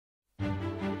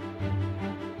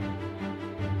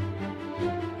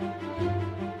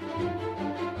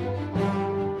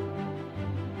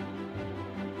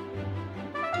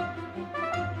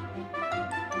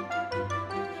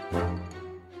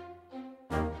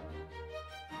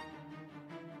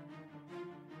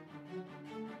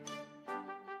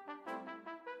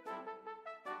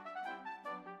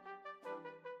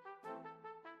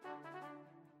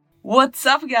What's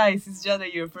up, guys? It's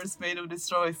Jada, your first mate of the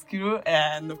Strawberry crew,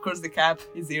 and of course, the Cap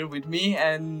is here with me,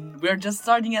 and we're just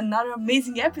starting another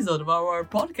amazing episode of our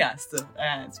podcast.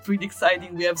 It's pretty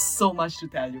exciting. We have so much to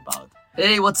tell you about.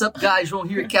 Hey, what's up, guys? João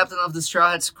here, captain of the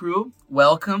Straw Hats crew.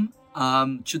 Welcome.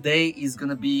 Today is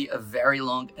gonna be a very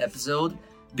long episode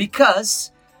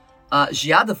because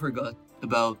Giada forgot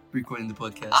about recording the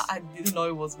podcast. I didn't know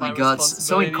it was my God,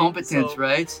 so responsibility. incompetent,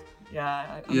 right?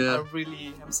 Yeah,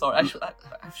 I'm sorry.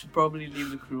 I should probably leave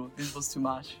the crew. This was too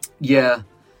much. Yeah.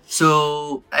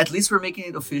 So at least we're making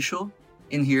it official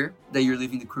in here that you're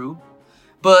leaving the crew.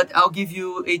 But I'll give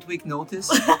you 8-week notice.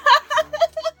 Here's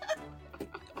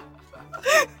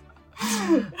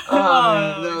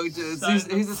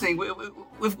the thing.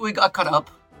 We got caught up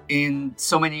in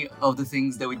so many of the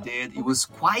things that we did. It was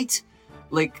quite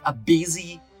like a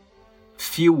busy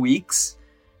few weeks.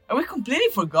 And we completely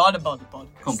forgot about the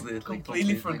podcast.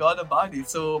 Completely forgot about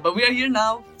it. But we are here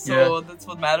now, so that's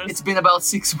what matters. It's been about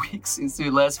 6 weeks since we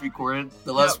last recorded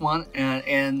the last one,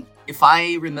 and if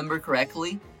I remember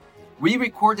correctly, we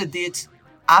recorded it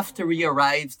after we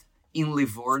arrived in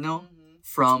Livorno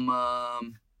from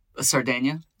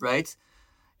Sardinia, right?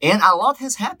 And a lot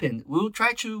has happened. We'll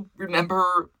try to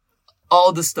remember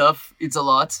all the stuff. It's a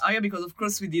lot. Oh yeah, because of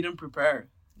course we didn't prepare.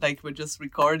 Like, we're just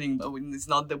recording, but it's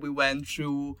not that we went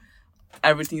through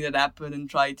everything that happened and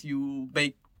tried to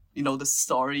make, the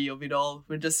story of it all.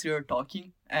 We're just here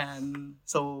talking, and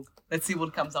so let's see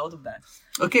what comes out of that.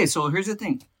 Okay, so here's the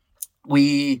thing.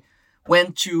 We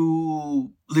went to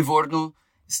Livorno,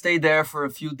 stayed there for a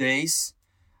few days.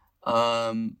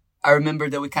 I remember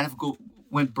that we kind of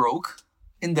went broke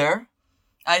in there.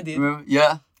 I did. Remember?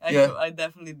 Yeah. I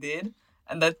definitely did.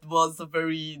 And that was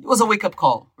It was a wake-up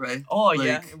call, right? Oh,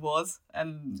 yeah, it was.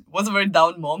 And it was a very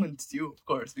down moment, too, of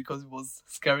course, because it was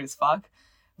scary as fuck.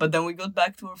 But then we got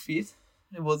back to our feet.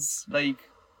 It was like...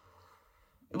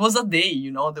 It was a day,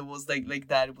 there was like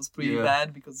that. It was pretty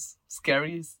bad because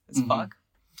scary as fuck.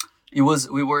 We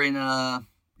were in a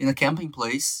camping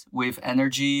place with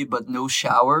energy, but no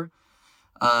shower.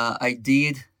 I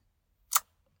did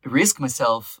risk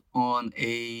myself on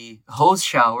a hose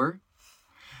shower.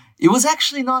 It was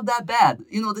actually not that bad.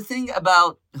 The thing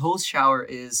about hose shower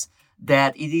is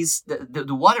that it is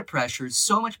the water pressure is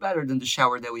so much better than the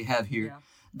shower that we have here. Yeah.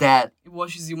 That it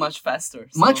washes you much faster.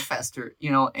 Much faster,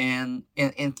 and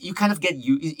you kind of get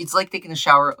it's like taking a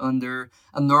shower under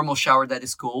a normal shower that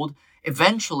is cold.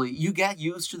 Eventually, you get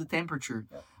used to the temperature.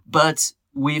 Yeah. But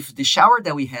with the shower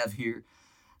that we have here,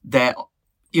 that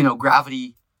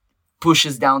gravity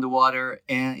pushes down the water,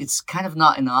 and it's kind of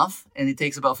not enough, and it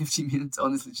takes about 15 minutes,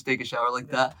 honestly, to take a shower like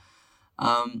that.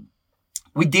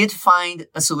 We did find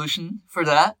a solution for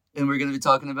that, and we're going to be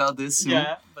talking about this soon.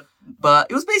 Yeah,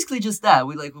 but it was basically just that.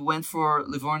 We went for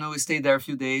Livorno, we stayed there a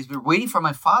few days. We were waiting for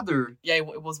my father. Yeah,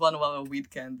 it was one of our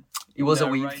weekend. It was a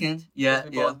weekend,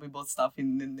 right? We bought stuff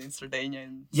in Sardinia.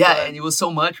 And and it was so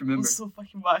much, remember? It was so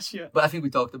fucking much, yeah. But I think we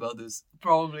talked about this.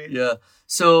 Probably. Yeah.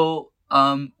 So...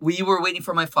 we were waiting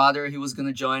for my father. He was going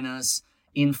to join us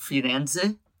in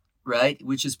Firenze, right?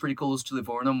 Which is pretty close to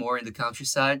Livorno, more in the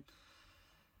countryside.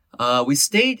 We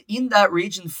stayed in that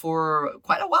region for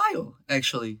quite a while,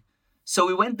 actually. So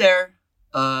we went there,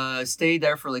 stayed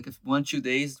there for like 1-2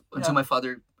 days until my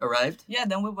father arrived. Yeah,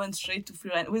 then we went straight to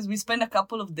Firenze. We spent a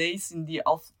couple of days in the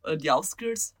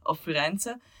outskirts of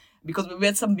Firenze. Because we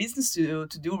had some business to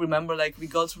do. Remember, we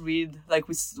got rid,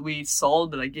 we sold,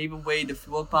 gave away the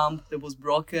fuel pump that was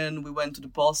broken. We went to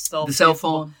the post office. The cell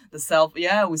phone.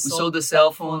 We sold the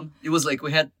cell phone. It was like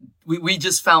we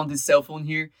just found this cell phone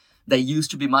here that used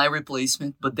to be my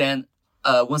replacement. But then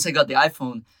once I got the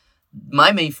iPhone,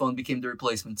 my main phone became the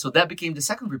replacement. So that became the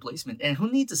second replacement. And who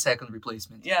needs a second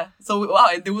replacement? Yeah. So,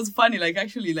 it was funny.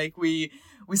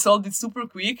 We sold it super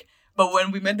quick. But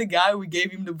when we met the guy, we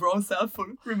gave him the bronze cell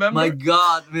phone. Remember? My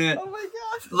God, man. Oh, my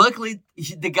God. Luckily,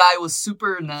 the guy was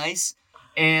super nice.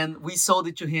 And we sold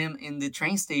it to him in the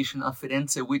train station of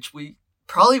Firenze, which we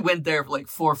probably went there for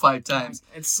 4 or 5 times.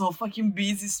 It's so fucking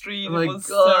busy street. Oh, it was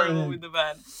terrible with the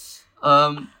van.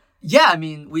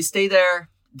 We stayed there,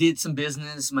 did some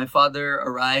business. My father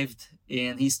arrived,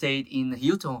 and he stayed in the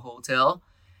Hilton Hotel.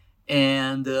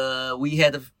 And we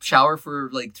had a shower for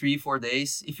 3-4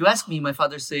 days. If you ask me, my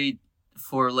father stayed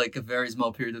for a very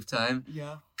small period of time.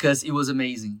 Yeah. Because it was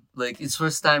amazing. It's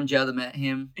first time Giada met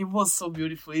him. It was so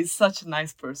beautiful. He's such a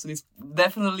nice person. He's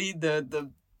definitely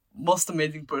the most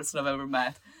amazing person I've ever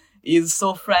met. He's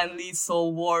so friendly, so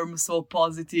warm, so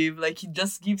positive. He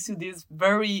just gives you these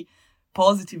very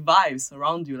positive vibes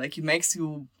around you. He makes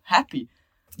you happy.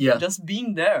 Yeah. Just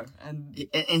being there. And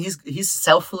he's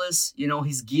selfless,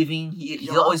 he's giving. He's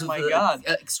always my with God.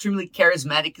 extremely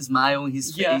charismatic smile on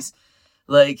his Yeah. face.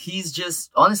 Like, he's just,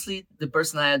 honestly, the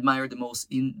person I admire the most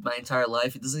in my entire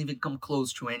life. It doesn't even come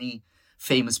close to any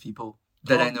famous people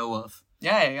that I know of.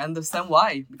 Yeah, I understand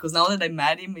why. Because now that I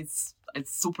met him, it's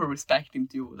super respect him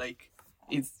too. Like,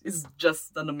 it's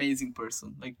just an amazing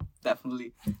person. Like,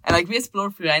 definitely. And like, we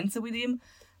explored Firenze with him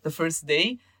the first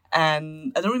day.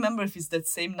 And I don't remember if it's that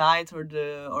same night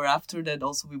or after that.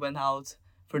 Also, we went out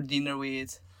for dinner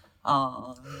with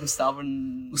Gustavo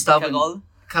and Carol.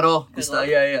 Carol.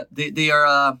 Yeah.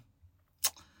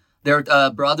 They're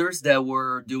brothers that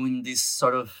were doing this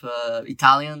sort of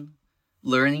Italian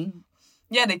learning.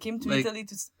 Yeah, they came to Italy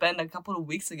to spend a couple of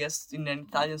weeks, I guess, in an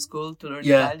Italian school to learn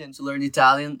Italian. To learn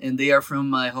Italian. And they are from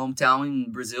my hometown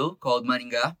in Brazil called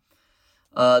Maringá.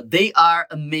 They are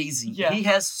amazing. Yeah. He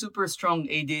has super strong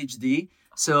ADHD.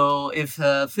 So if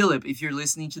Philip, if you're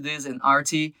listening to this, and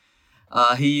Artie,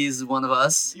 he is one of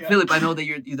us. Yeah. Philip, I know that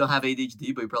you don't have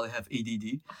ADHD, but you probably have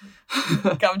ADD.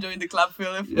 Come join the club,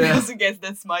 Philip. Yeah. Because I guess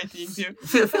that's my thing too.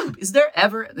 Philip, is there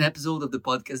ever an episode of the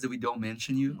podcast that we don't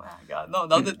mention you? Oh my God, no.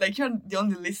 Now that like you're the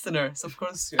only listener, so of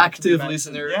course you're active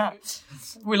listener. Yeah,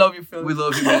 we love you, Philip. We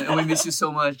love you, man, and we miss you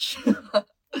so much.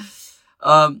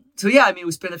 So yeah, I mean,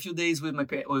 we spent a few days with my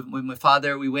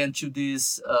father. We went to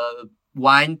this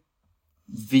wine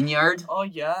vineyard. Oh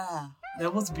yeah,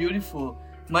 that was beautiful.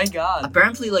 My God.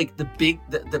 Apparently, like the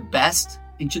best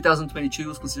in 2022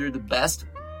 was considered the best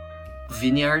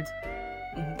vineyard.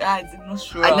 I'm not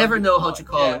sure. I never know how to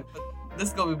call it. But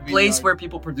let's go with place where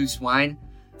people produce wine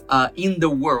in the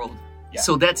world. Yeah.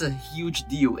 So that's a huge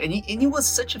deal, and it was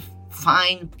such a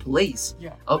fine place.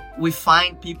 Yeah. With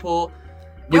fine people,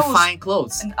 with fine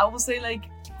clothes, and I would say like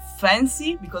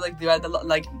fancy because like they had a lot,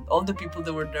 like all the people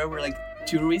that were there were like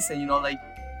tourists, and like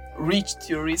rich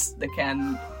tourists that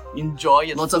can enjoy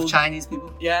it. Lots of Chinese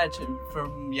people. Yeah,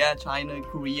 from China,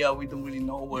 Korea. We don't really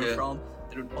know where from.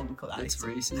 They're all lookalikes. That's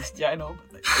racist. Yeah, I know.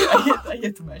 But like, I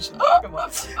get to mention that. Come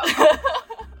on.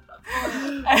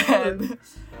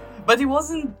 But it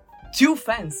wasn't too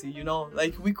fancy,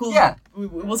 Like we could. Yeah.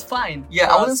 It was fine.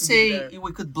 Yeah, I wouldn't say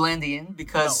we could blend in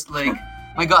because, like,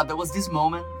 my God, there was this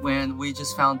moment when we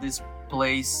just found this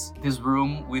place, this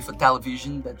room with a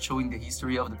television that's showing the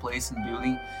history of the place and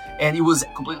building, and it was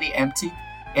completely empty.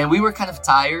 And we were kind of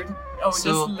tired. Oh, we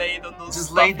just laid on those.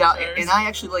 Just laid down, chairs. and I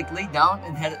actually laid down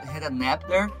and had a nap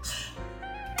there.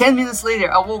 10 minutes later,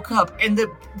 I woke up and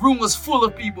the room was full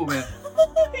of people, man.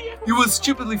 It was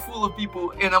stupidly full of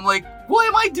people, and I'm like, what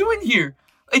am I doing here?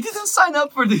 I didn't sign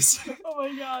up for this. Oh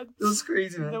my God, it was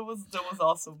crazy, man. That was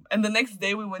awesome. And the next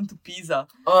day we went to Pisa.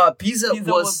 Pisa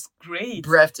was great,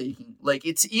 breathtaking. Like,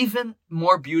 it's even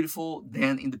more beautiful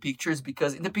than in the pictures,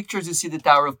 because in the pictures you see the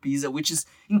Tower of Pisa, which is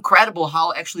incredible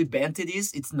how actually bent it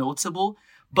is. It's noticeable,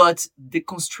 but the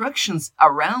constructions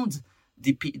around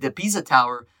the Pisa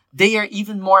Tower, they are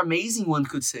even more amazing, one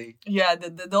could say. Yeah,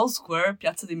 the whole square,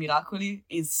 Piazza dei Miracoli,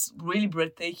 is really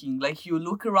breathtaking. Like, you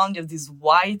look around, you have these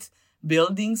white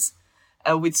buildings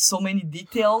with so many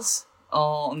details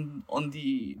on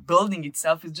the building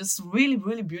itself. It's just really,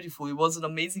 really beautiful. It was an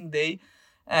amazing day.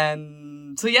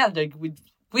 And so, yeah, like, we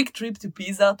quick trip to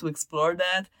Pisa to explore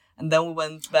that. And then we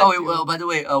went back well, by the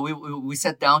way, we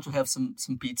sat down to have some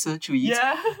pizza to eat.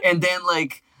 Yeah. And then,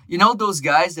 like, those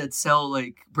guys that sell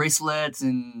like bracelets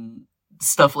and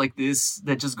stuff like this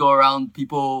that just go around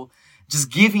people just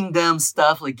giving them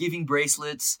stuff, like giving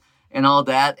bracelets and all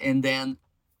that. And then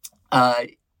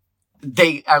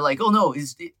they are like, oh no,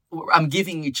 I'm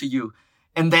giving it to you.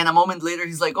 And then a moment later,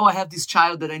 he's like, oh, I have this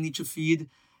child that I need to feed.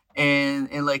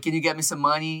 And like, can you get me some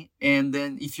money? And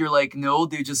then if you're like, no,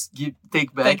 they just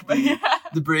take back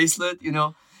the bracelet,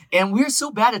 And we're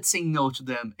so bad at saying no to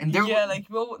them. And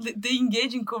they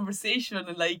engage in conversation,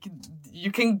 and like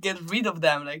you can get rid of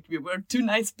them. Like, we're two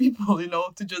nice people,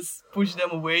 to just push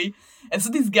them away. And so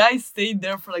these guys stayed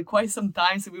there for like quite some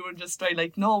time. So we were just trying,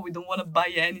 like, no, we don't want to buy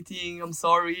anything. I'm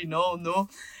sorry, no.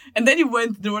 And then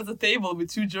there was a table with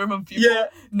two German people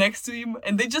next to him,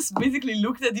 and they just basically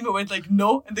looked at him and went like,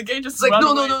 no. And the guy just like, ran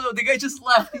no. away. The guy just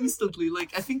left instantly.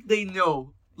 Like, I think they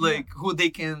know like who they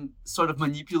can sort of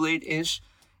manipulate-ish.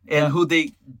 And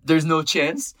there's no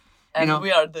chance. And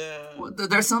we are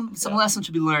there's some lesson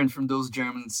to be learned from those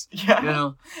Germans.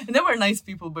 Yeah. And they were nice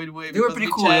people, by the way. They were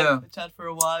pretty cool, We chat for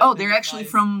a while. Oh, they're actually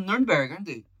from Nuremberg, aren't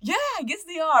they? Yeah, I guess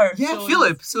they are. Yeah, so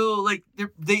Philip. So, like,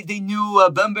 they knew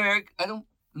Bamberg. I'm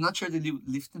not sure they knew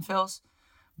Lichtenfels,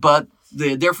 but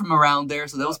they're from around there,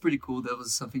 so that was pretty cool. That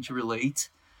was something to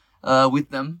relate with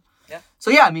them. Yeah.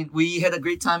 So, yeah, I mean, we had a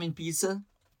great time in Pisa.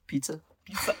 Pizza.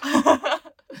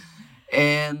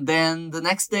 And then the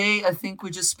next day, I think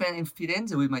we just spent in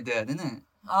Firenze with my dad, didn't it?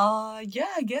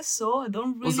 Yeah, I guess so. I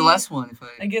don't really. What was the last one?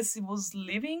 I guess it was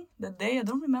leaving that day. I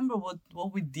don't remember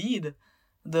what we did.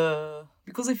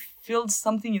 Because I feel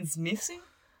something is missing.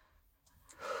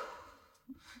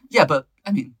 Yeah, but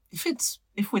I mean,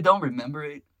 if we don't remember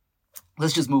it,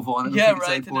 let's just move on. Yeah,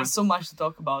 right. There's so much to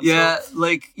talk about. Yeah,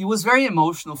 like it was very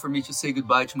emotional for me to say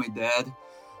goodbye to my dad.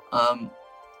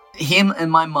 Him and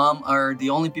my mom are the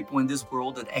only people in this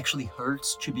world that actually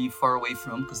hurts to be far away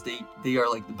from, because they are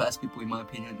like the best people in my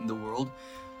opinion in the world.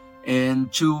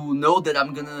 And to know that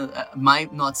I'm gonna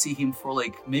might not see him for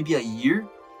like maybe a year,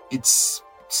 it's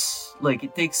like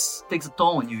it takes a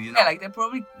toll on you, you know. Yeah, like they're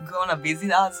probably gonna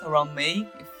visit us around May,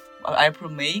 April,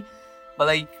 May, but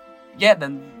like yeah,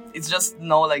 then it's just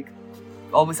like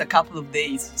always a couple of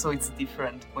days, so it's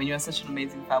different when you have such an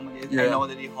amazing family. I know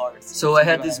that it hurts. So I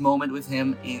had this moment with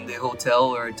him in the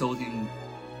hotel where I told him,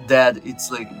 Dad, it's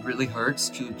like it really hurts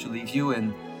to leave you,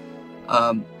 and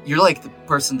you're like the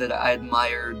person that I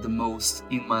admire the most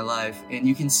in my life, and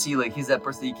you can see like he's that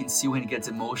person that you can see when he gets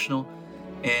emotional,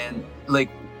 and like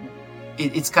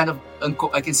it's kind of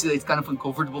I can see that it's kind of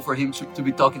uncomfortable for him to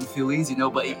be talking feelings, you know,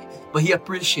 but he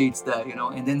appreciates that, you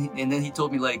know. And then he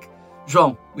told me like,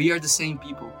 João, we are the same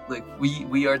people. Like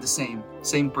we are the same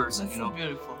person. That's you know. So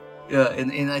beautiful. Yeah,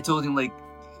 and I told him like,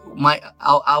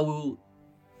 I will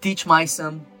teach my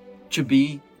son to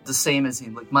be the same as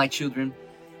him. Like my children,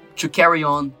 to carry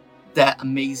on that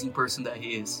amazing person that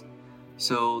he is.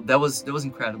 So that was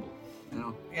incredible. You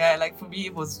know. Yeah, like for me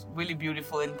it was really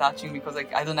beautiful and touching, because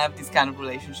like I don't have this kind of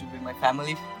relationship with my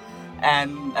family,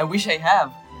 and I wish I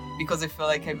have, because I feel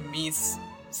like I miss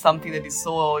something that is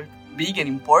so big and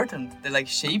important, that like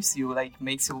shapes you, like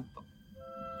makes you,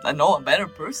 I know, a better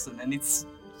person, and it's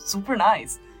super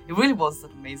nice. It really was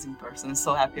an amazing person. I'm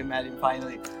so happy I met him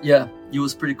finally. Yeah, he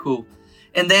was pretty cool.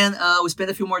 And then we spent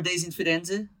a few more days in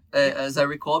Firenze, as I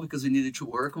recall, because we needed to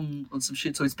work on some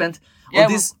shit. So we spent on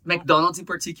this McDonald's in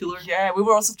particular. Yeah, we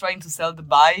were also trying to sell the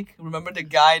bike. Remember the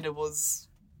guy that was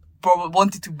probably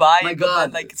wanted to buy My it, God, but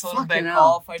then like sort of back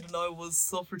off. I don't know, it was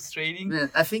so frustrating.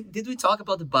 Man, I think, did we talk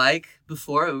about the bike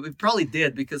before? We probably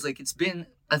did, because like it's been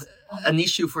an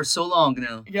issue for so long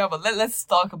now. Yeah, but let's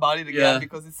talk about it again,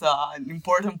 because it's an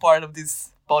important part of this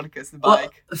podcast, the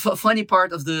bike. Well, funny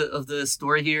part of the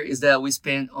story here is that we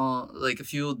spent like a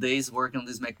few days working on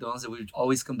this McDonald's, and we would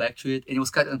always come back to it, and it was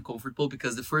kind of uncomfortable,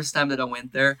 because the first time that I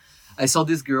went there, I saw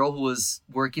this girl who was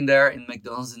working there in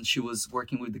McDonald's, and she was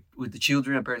working with the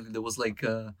children. Apparently there was like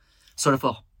sort of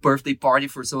a birthday party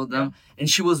for some of them, and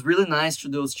she was really nice to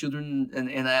those children,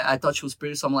 and I thought she was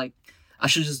pretty, so I'm like, I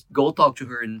should just go talk to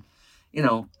her and, you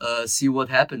know, see what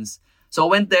happens. So I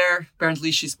went there.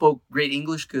 Apparently she spoke great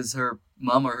English, because her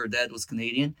mom or her dad was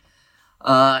Canadian.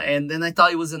 And then I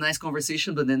thought it was a nice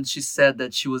conversation, but then she said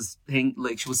that she was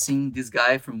seeing this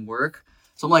guy from work.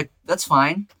 So I'm like, that's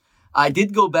fine. I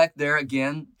did go back there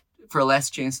again for a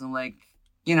last chance, and I'm like,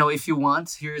 you know, if you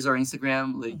want, here's our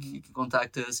Instagram, like you can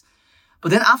contact us. But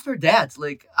then after that,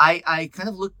 like I kind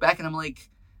of looked back, and I'm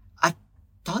like, I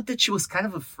thought that she was kind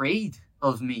of afraid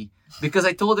of me, because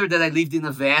I told her that I lived in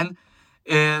a van,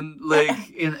 and like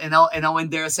and I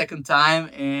went there a second time,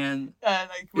 and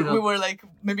like we were like,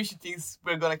 maybe she thinks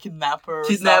we're gonna kidnap her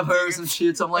or some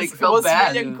shit. So I'm like, it felt was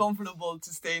bad. really uncomfortable to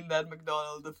stay in that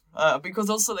McDonald's, because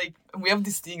also like we have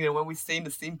this thing that when we stay in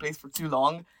the same place for too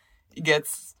long, it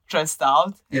gets stressed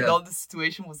out, and all the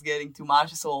situation was getting too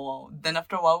much. So then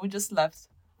after a while we just left.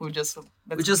 We just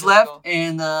left,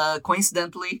 and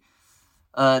coincidentally,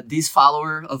 this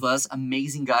follower of us,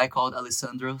 amazing guy called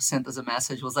Alessandro, sent us a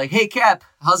message. Was like, "Hey Cap,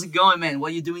 how's it going, man?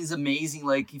 What you doing is amazing.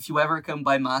 Like, if you ever come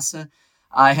by Massa,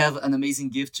 I have an amazing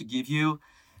gift to give you."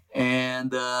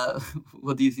 And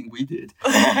what do you think we did?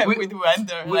 we went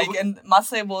there, and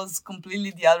Massa was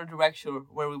completely the other direction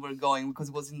where we were going, because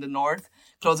it was in the north,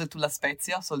 closer to La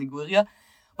Spezia, so Liguria.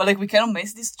 But like we cannot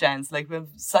miss this chance. Like we have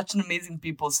such an amazing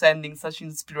people sending such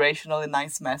inspirational and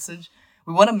nice message.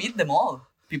 We want to meet them all.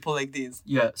 People like this.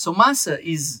 Yeah. So Massa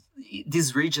is,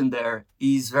 this region there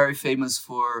is very famous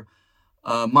for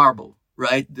marble,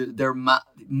 right? There are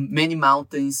many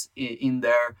mountains in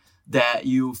there that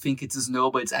you think it's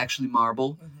snow, but it's actually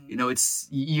marble. Mm-hmm. You know,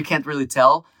 you can't really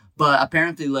tell. But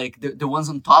apparently, like, the ones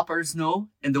on top are snow,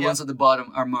 and the ones at the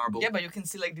bottom are marble. Yeah, but you can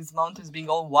see, like, these mountains being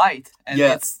all white. And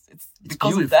it's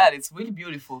because beautiful. of that, it's really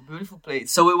beautiful. Beautiful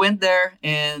place. So we went there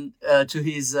and to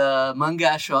his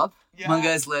manga shop. Yeah.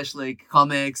 Manga / like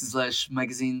comics /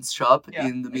 magazines shop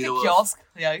in the middle of... kiosk,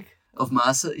 of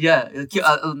Massa. Yeah,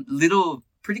 a little,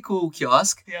 pretty cool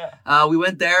kiosk. Yeah. We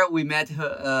went there, we met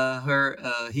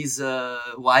his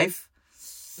wife.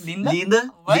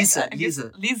 Linda? What? I guess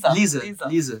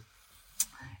Lisa.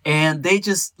 And they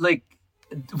just like,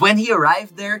 when he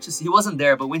arrived there, he wasn't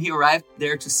there, but when he arrived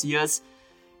there to see us,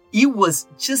 it was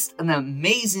just an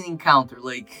amazing encounter.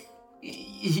 Like,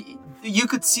 you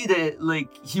could see that, like,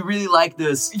 he really liked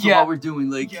us for what we're doing.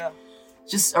 Like,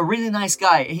 just a really nice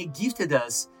guy. And he gifted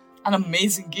us an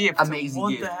amazing gift.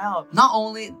 What the hell? Not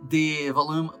only the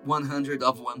volume 100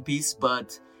 of One Piece,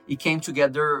 but it came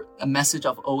together a message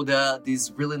of Oda,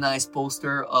 this really nice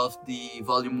poster of the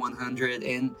volume 100,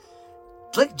 and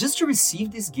like just to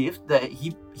receive this gift that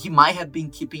he might have been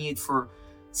keeping it for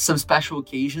some special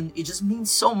occasion, it just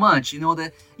means so much,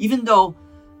 that even though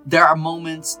there are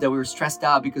moments that we're stressed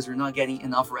out because we're not getting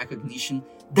enough recognition,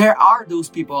 there are those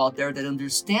people out there that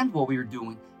understand what we're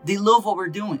doing. They love what we're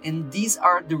doing, and these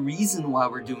are the reason why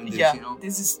we're doing this,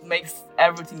 This makes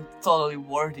everything totally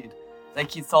worth it.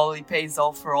 Like, it totally pays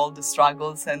off for all the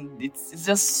struggles, and it's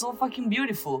just so fucking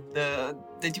beautiful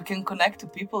that you can connect to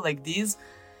people like this,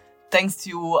 thanks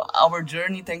to our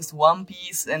journey, thanks to One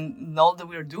Piece, and all that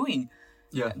we're doing.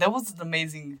 Yeah. That was an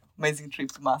amazing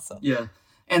trip to Massa. Yeah.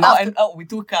 And we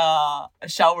took a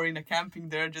shower in a camping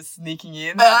there, just sneaking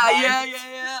in. Yeah.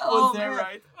 Was there,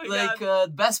 right?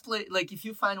 Like, best place, like, if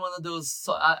you find one of those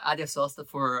área sosta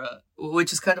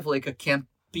which is kind of like a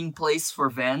camping place for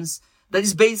vans, that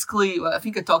is basically, I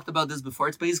think I talked about this before,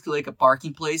 it's basically like a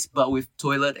parking place, but with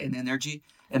toilet and energy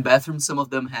and bathrooms, some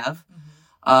of them have.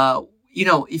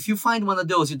 Mm-hmm. If you find one of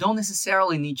those, you don't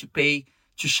necessarily need to pay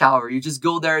to shower. You just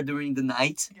go there during the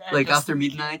night, like after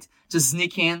midnight, just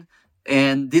sneak in.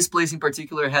 And this place in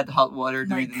particular had hot water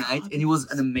during the night, and it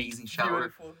was an amazing shower.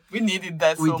 Beautiful. We needed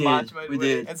that so much, by the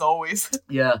way, as always.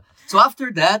 Yeah. So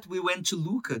after that, we went to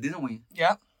Lucca, didn't we?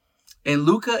 Yeah. And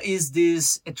Lucca is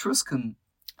this Etruscan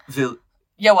village.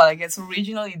 Yeah, well, I guess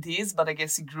originally it is, but I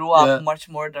guess it grew up much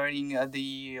more during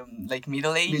the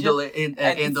Middle Ages.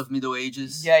 End of Middle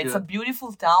Ages. Yeah, it's a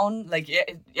beautiful town. Like,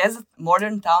 it has a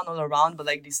modern town all around, but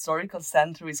like the historical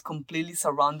center is completely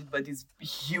surrounded by these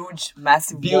huge,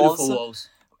 massive beautiful walls.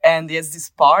 And there's this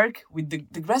park with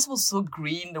the grass was so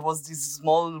green. There was this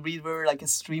small river, like a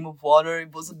stream of water.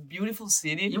 It was a beautiful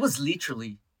city. It was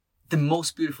literally the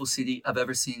most beautiful city I've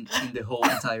ever seen in the whole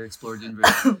entire explored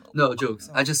universe. No jokes.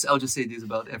 I'll just say this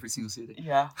about every single city.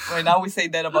 Yeah. Right now we say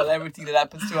that about everything that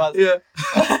happens to us. Yeah.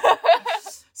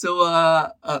 So,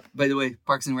 by the way,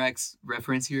 Parks and Recs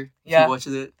reference here. Yeah. You watched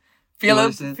it.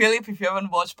 Philip, if you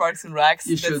haven't watched Parks and Recs,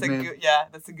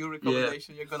 that's a good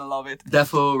recommendation. You're gonna love it.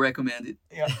 Defo recommend it.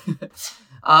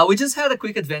 Yeah. We just had a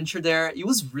quick adventure there. It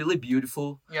was really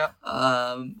beautiful. Yeah.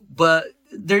 But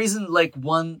there isn't like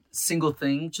one single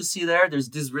thing to see there. There's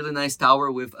this really nice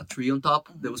tower with a tree on top.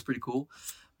 That was pretty cool.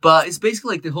 But it's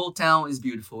basically like the whole town is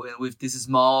beautiful, and with these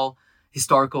small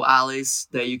historical alleys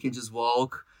that you can just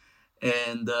walk.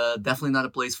 And definitely not a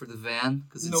place for the van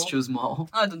because it's too small.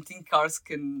 I don't think cars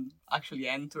can actually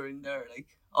enter in there. Like,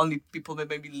 only people that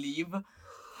maybe live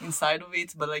inside of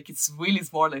it. But like, it's really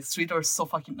small. Like, streets are so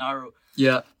fucking narrow.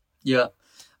 Yeah.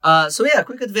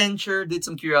 Quick adventure. Did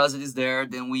some curiosities there.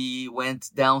 Then we went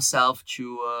down south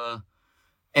to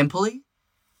Empoli.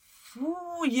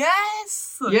 Ooh,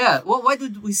 yes. Yeah. Well, why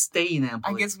did we stay in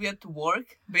Empoli? I guess we had to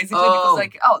work basically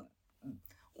because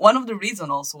one of the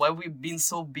reasons also why we've been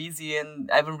so busy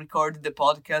and haven't recorded the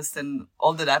podcast and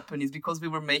all that happened is because we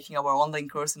were making our online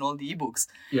course and all the ebooks.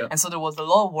 Yeah. And so there was a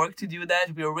lot of work to do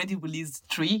that. We already released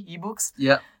 3 ebooks.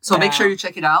 Yeah. So make sure you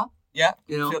check it out. Yeah.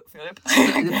 Philip.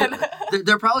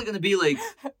 They're probably going to be like,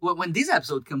 when this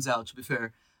episode comes out, to be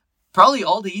fair, probably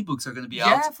all the ebooks are going to be out.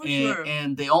 Yeah, for sure.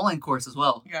 And the online course as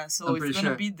well. Yeah, so it's going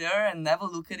to be there and have a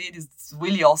look at it. It's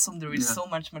really awesome. There is so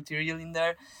much material in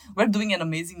there. We're doing an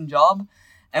amazing job.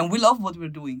 And we love what we're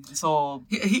doing. So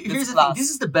here's the thing. This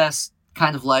is the best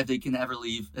kind of life that you can ever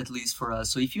live, at least for us.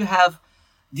 So if you have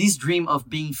this dream of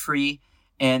being free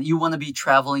and you want to be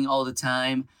traveling all the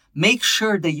time, make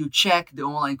sure that you check the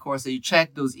online course, that you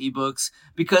check those ebooks,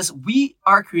 because we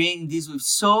are creating these with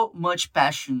so much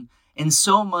passion and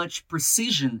so much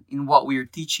precision in what we are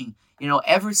teaching.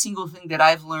 Every single thing that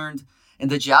I've learned and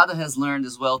that Giada has learned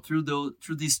as well through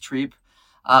this trip,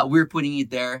 we're putting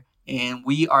it there. And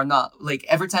we are not, like,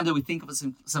 every time that we think of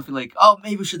something like, oh,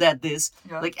 maybe we should add this,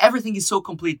 like, everything is so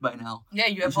complete by now. Yeah,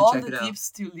 you have all the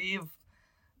tips to live,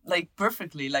 like,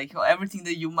 perfectly. Like, everything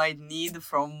that you might need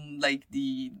from, like,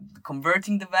 the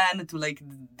converting the van to, like,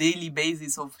 the daily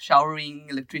basis of showering,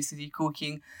 electricity,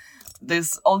 cooking.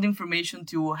 There's all the information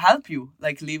to help you,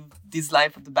 like, live this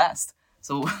life at the best.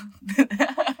 So,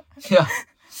 yeah.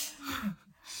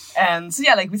 And so,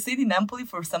 yeah, like, we stayed in Empoli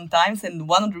for some times, and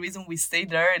one of the reasons we stayed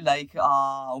there, like,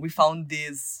 we found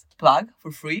this plug for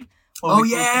free where Oh we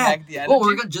could yeah. connect the energy. Well,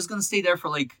 we're just gonna stay there for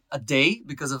like a day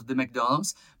because of the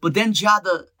McDonald's. But then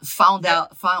Jada found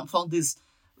this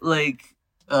like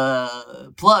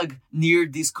plug near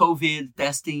this COVID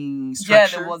testing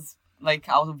structure. Yeah, there was like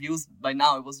out of use by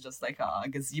now. It was just like a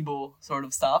gazebo sort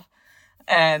of stuff.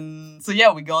 And so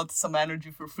yeah, we got some energy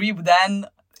for free. But then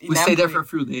we stayed there for a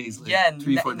few days. Like yeah,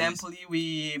 3-4 in days. Empoli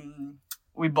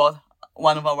we bought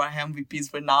one of our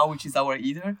MVPs for now, which is our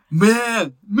heater.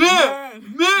 Man,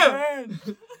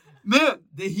 the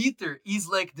heater is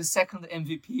like the second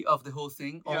MVP of the whole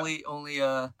thing. Yeah. Only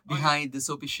behind the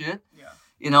soapy shit. Yeah.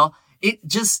 You know, it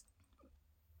just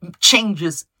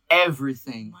changes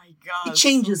everything. My God. It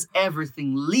changes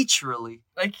everything, literally.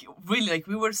 Like really, like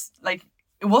we were like.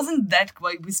 It wasn't that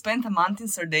like we spent a month in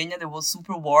Sardinia that was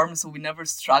super warm, so we never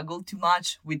struggled too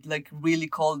much with like really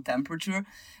cold temperature.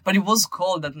 But it was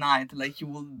cold at night. Like you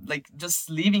will like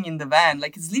just living in the van,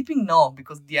 like sleeping no,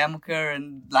 because the hammocker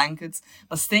and blankets,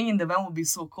 but staying in the van would be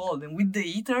so cold. And with the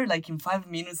heater, like in 5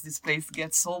 minutes, this place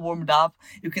gets so warmed up.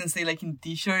 You can stay like in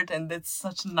t-shirt, and that's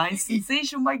such a nice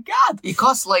sensation. My God! It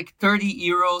costs like 30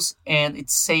 euros, and it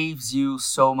saves you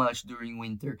so much during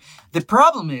winter. The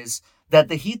problem is that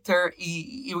the heater,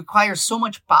 it requires so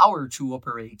much power to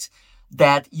operate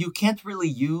that you can't really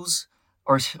use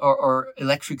or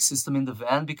electric system in the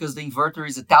van because the inverter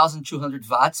is 1,200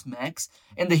 watts max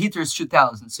and the heater is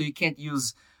 2,000. So you can't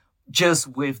use just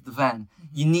with the van.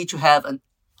 You need to have an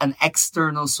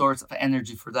external source of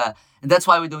energy for that. And that's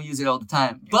why we don't use it all the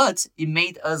time. But it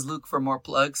made us look for more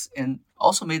plugs and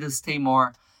also made us stay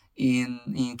more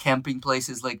in camping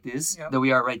places like this that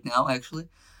we are right now, actually.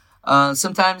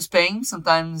 Sometimes paying,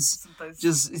 sometimes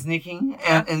just sneaking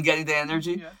and getting the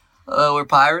energy. Yeah. We're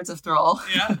pirates after all.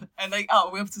 Yeah, and like,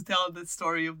 we have to tell the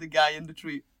story of the guy in the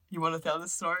tree. You want to tell the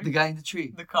story? The guy in the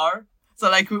tree. The car. So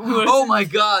like we were. Oh my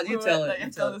God! You tell it. You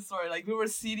tell the story. Like we were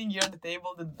sitting here at the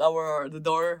table. The door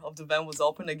of the van was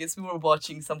open. I guess we were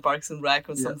watching some Parks and Rec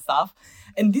or some stuff,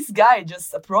 and this guy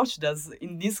just approached us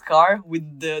in this car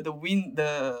with the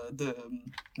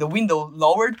window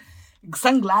lowered,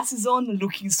 sunglasses on,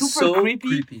 looking super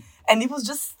creepy, and he was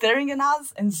just staring at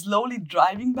us and slowly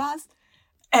driving past.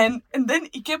 And then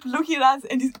he kept looking at us,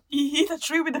 and he hit a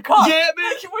tree with the car. Yeah,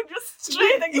 man. Like he went just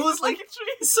straight. Like, it was like a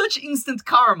tree. Such instant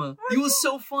karma. It was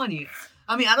so funny.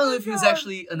 I mean, I don't know if he was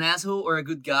actually an asshole or a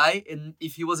good guy, and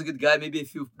if he was a good guy, maybe I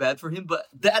feel bad for him. But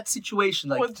that situation,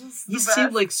 like, he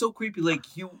seemed like so creepy. Like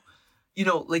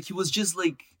like he was just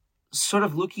like sort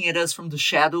of looking at us from the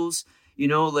shadows,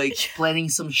 like planning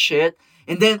some shit.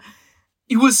 And then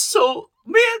it was so,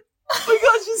 man, oh my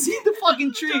God, just hit the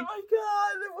fucking tree. Oh my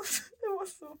God, it was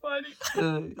so funny.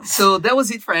 So that was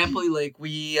it for Empoli. Like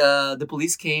the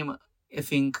police came, I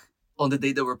think, on the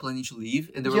day that we're planning to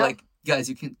leave, and they were like, "Guys,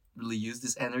 you can't really use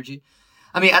this energy."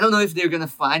 I mean, I don't know if they're gonna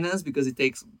fine us because it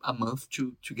takes a month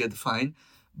to get the fine,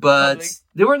 but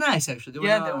they were nice actually. They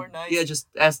were nice. Yeah, just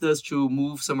asked us to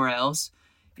move somewhere else,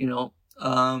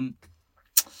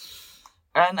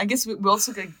 And I guess we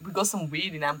also got some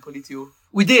weed in Empoli too.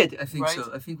 We did, I think right? so.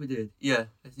 I think we did. Yeah,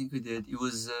 I think we did. It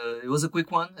was a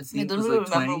quick one. I think I don't it was really like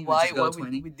remember 20, why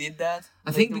we did that.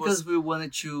 I think because we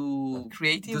wanted to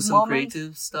do some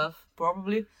creative stuff.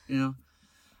 Probably.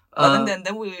 But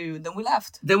then we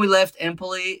left. Then we left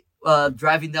Empoli,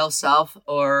 driving down south.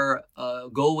 Our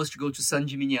goal was to go to San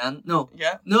Gimignano. No.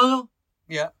 Yeah. No.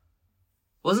 Yeah.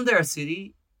 Wasn't there a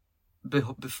city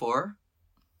before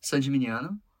San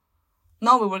Gimignano?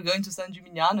 No, we were going to San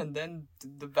Gimignano and then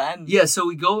the van. Yeah, so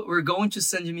we're going to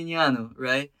San Gimignano,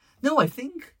 right? No, I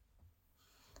think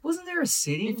wasn't there a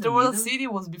city? If there was a city,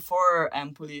 it was before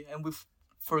Empoli, and we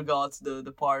forgot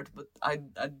the part, but I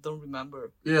don't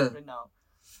remember. Right now.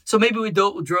 So maybe we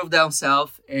drove down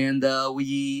south, and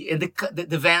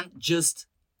the van just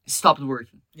stopped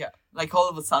working. Yeah, like all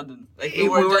of a sudden, like we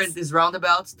were in this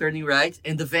roundabout, turning right,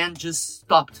 and the van just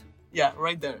stopped. Yeah,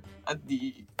 right there at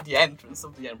the entrance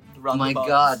of the roundabout. My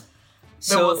God.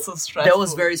 That was so stressful. That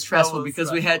was very stressful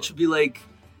because we had to be like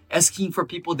asking for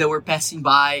people that were passing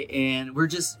by, and we're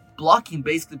just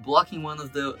basically blocking one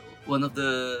of the lines.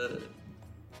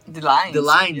 The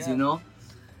lines, And like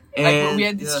we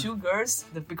had these two girls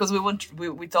because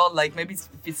we thought like maybe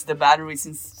it's the battery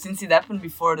since it happened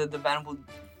before that the van would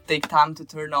take time to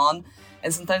turn on,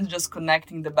 and sometimes just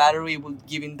connecting the battery would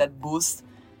give it that boost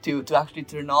to actually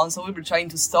turn on. So we were trying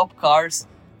to stop cars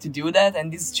to do that,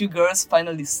 and these two girls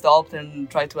finally stopped and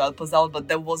tried to help us out, but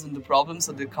that wasn't the problem.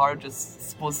 So the car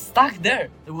just was stuck there.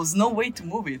 There was no way to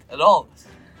move it at all.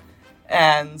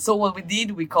 And so what we did,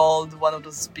 we called one of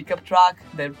those pickup truck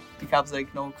that pickups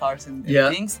like cars and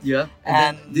things. Yeah.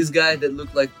 And this guy that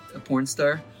looked like a porn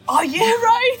star. Oh yeah,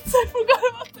 right. I forgot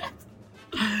about that.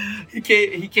 He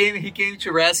came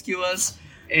to rescue us,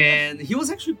 and he was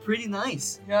actually pretty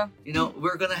nice. Yeah. You know,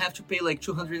 we're gonna have to pay like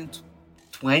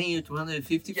 220 or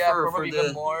 250 Yeah, for probably the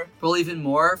even more. probably even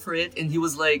more for it. And he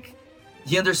was like,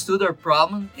 he understood our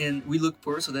problem, and we look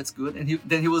poor, so that's good. And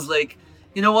he was like,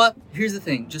 you know what? Here's the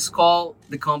thing: just call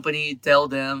the company, tell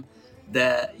them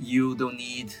that you don't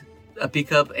need a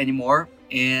pickup anymore,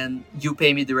 and you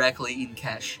pay me directly in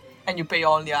cash. And you pay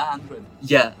only 100.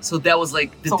 Yeah, so that was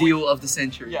like the So deal of the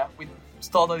century. Yeah, we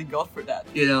totally got for that.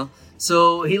 You know,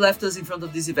 so he left us in front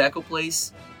of this Iveco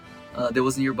place that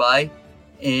was nearby,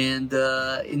 and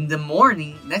in the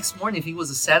morning, next morning, I think it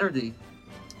was a Saturday.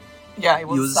 Yeah, it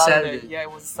was, was Saturday. Saturday. Yeah,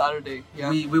 it was Saturday. Yeah.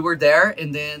 We were there,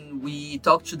 and then we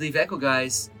talked to the Iveco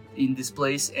guys in this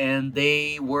place, and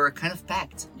they were kind of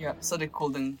packed. Yeah, so they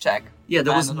couldn't check. Yeah,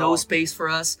 there was Van at no all. space for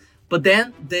us. But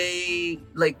then they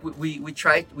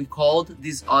we called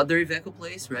this other Iveco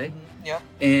place, right? Yeah.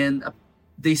 And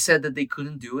they said that they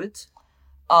couldn't do it.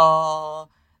 No,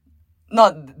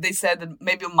 they said that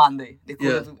maybe on Monday. They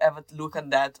couldn't ever look at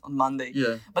that on Monday.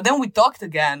 Yeah. But then we talked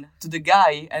again to the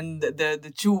guy, and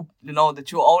the two, the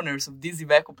two owners of this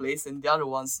Iveco place and the other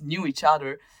ones knew each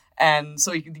other. And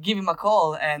so he gave him a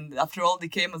call, and after all, they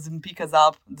came and pick us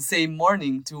up the same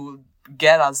morning to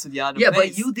get us to the other place.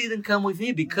 But you didn't come with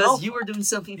me because you were doing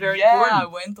something very I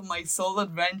important. went on my solo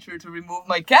adventure to remove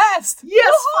my cast.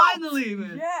 Yes, finally,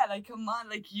 man. Yeah, like come on,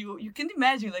 like you can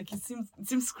imagine, like it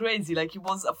seems crazy. Like it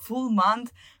was a full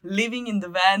month living in the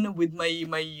van with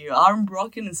my arm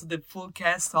broken and so the full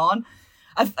cast on.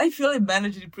 I feel I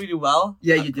managed it pretty well.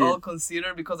 Yeah, you did. All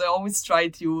considered, because I always try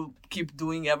to keep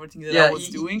doing everything that I was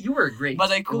doing. You were great but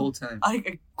the whole time.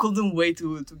 I couldn't wait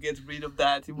to get rid of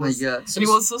that. It was God. it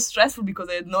was so stressful because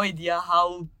I had no idea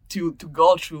how to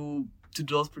go through to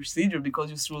those procedures,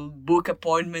 because you should book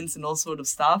appointments and all sort of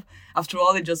stuff. After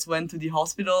all, I just went to the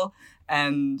hospital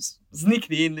and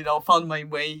sneaked in, found my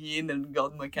way in and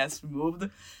got my cast removed.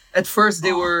 At first,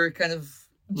 they were kind of.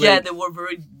 They were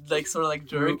very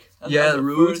jerk.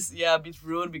 Rude. First. Yeah, a bit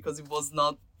rude because it was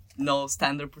not no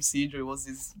standard procedure. It was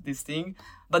this thing.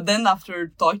 But then after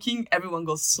talking, everyone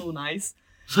got so nice.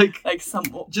 Like some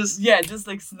just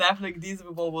like snap like this.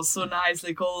 Everyone was so nice.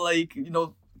 Like all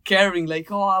caring. Like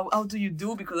how do you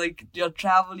do, because like you're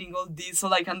traveling all this. So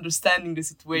like understanding the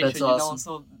situation. That's awesome.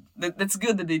 So that's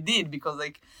good that they did, because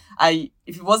like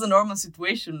if it was a normal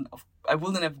situation, I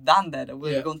wouldn't have done that. I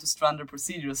would have gone to standard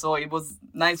procedure. So it was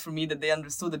nice for me that they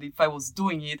understood that if I was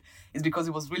doing it, it's because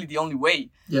it was really the only way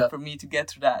for me to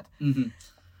get through that. Mm-hmm.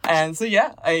 And so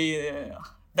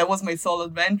that was my solo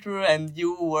adventure, and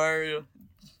you were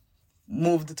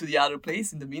moved to the other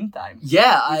place in the meantime.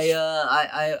 Yeah,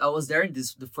 I was there in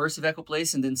the first Iveco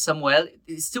place, and then Samuel.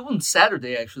 It's still on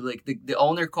Saturday actually. Like the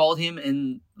owner called him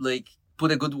and like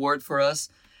put a good word for us.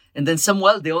 And then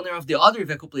Samuel, the owner of the other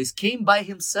Iveco place, came by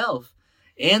himself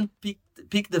and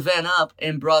picked the van up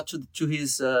and brought to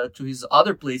his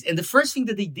other place. And the first thing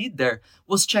that they did there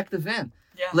was check the van.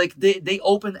 Yeah. Like they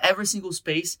opened every single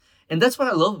space, and that's what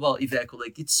I love about Iveco.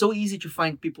 Like it's so easy to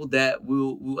find people that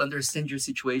will understand your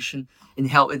situation and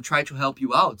help and try to help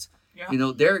you out.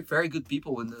 Yeah. They're very good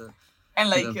people in the. And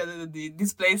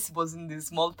this place was in this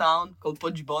small town called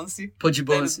Poggibonsi.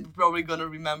 Poggibonsi. That I'm probably gonna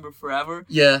remember forever.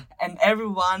 Yeah. And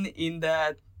everyone in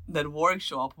that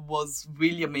workshop was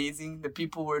really amazing. The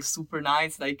people were super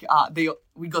nice. Like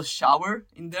we got shower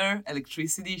in there,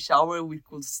 electricity shower. We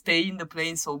could stay in the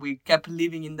plane, so we kept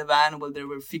living in the van while they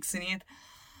were fixing it.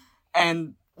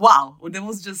 And wow, that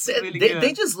was just really good.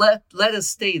 They just let us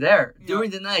stay there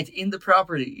during the night in the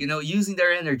property, using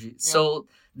their energy. Yeah. So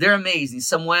they're amazing.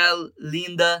 Samuel,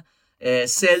 Linda,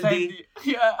 Selby.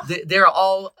 Yeah. They're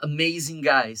all amazing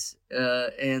guys.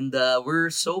 And we're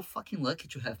so fucking lucky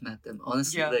to have met them,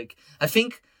 honestly. Yeah. Like, I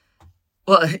think,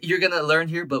 well, you're going to learn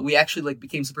here, but we actually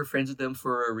became super friends with them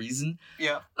for a reason.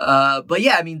 Yeah. But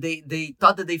yeah, I mean, they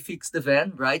thought that they fixed the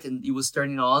van, right? And it was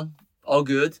turning on. All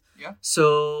good. Yeah.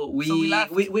 So we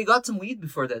got some weed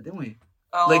before that, didn't we?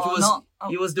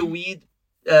 It was the weed,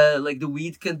 the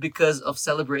weed can because of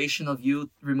celebration of you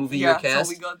removing your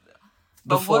cast. So we got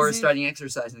before starting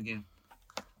exercising again.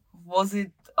 Was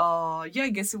it? I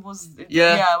guess it was.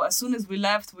 Yeah. As soon as we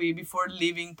left, before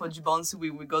leaving Poggibonsi,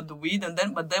 we got the weed, and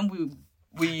then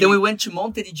we went to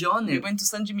Monteriggione. We went to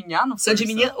San Gimignano. San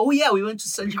Gimignano. Oh yeah, we went to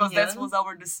San Gimignano because that was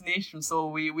our destination.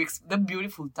 So the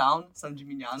beautiful town, San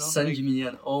Gimignano. San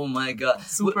Gimignano. Oh my god.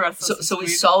 Super. So we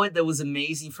saw it. That was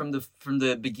amazing from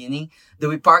the beginning. Then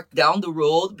we parked down the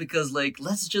road because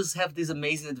let's just have this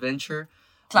amazing adventure.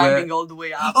 Climbing all the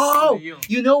way up. Oh,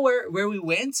 you know where we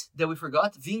went that we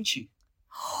forgot? Vinci.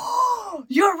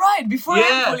 You're right. Before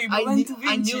Empoli, we went to Vinci.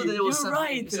 I knew that it was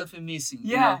You're something missing.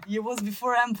 Yeah, it was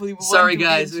before Empoli. Sorry,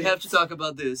 guys, we have to talk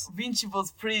about this. Vinci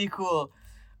was pretty cool.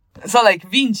 So, like,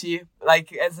 Vinci,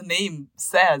 like, as the name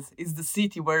says, is the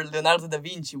city where Leonardo da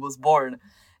Vinci was born.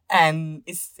 And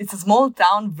it's a small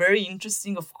town, very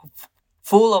interesting,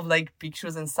 full of, like,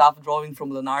 pictures and stuff, drawing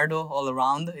from Leonardo all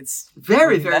around. It's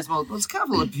very small. It's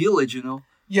kind of a village, you know?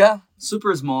 Yeah.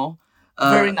 Super small.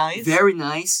 Very nice. Very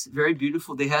nice. Very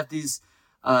beautiful. They have this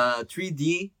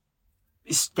 3D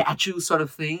statue sort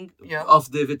of thing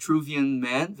of the Vitruvian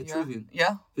Man.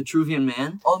 Vitruvian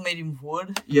Man. All made in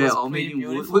wood. Yeah, all made in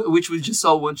wood. Which we just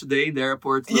saw one today in the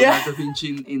airport. Leonardo da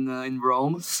Vinci in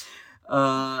Rome.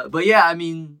 But yeah, I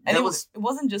mean, and it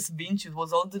wasn't just Vinci. It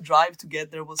was all the drive to get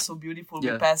there was so beautiful.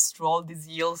 Yeah. We passed through all these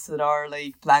hills that are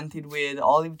like planted with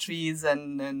olive trees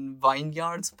and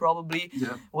vineyards, probably.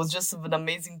 Yeah. It was just an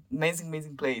amazing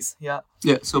place. Yeah.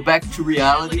 Yeah. So back to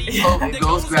reality. Oh, there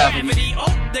goes gravity.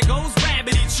 Oh, there goes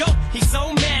gravity. Choke. He's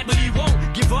so mad, but he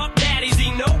won't give up. That is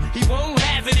he know he won't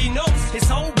have it. He knows his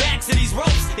whole back to these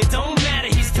ropes. It don't matter.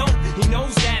 He's dope. He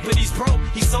knows that, but he's broke.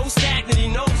 He's so stagnant. He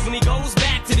knows when he goes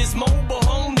back to this mobile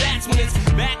home. That's when it's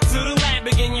back to the lab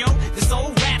again, yo. This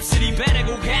old rhapsody better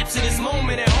go capture this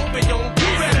moment and hope it don't do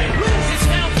it. Lose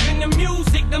yourself in the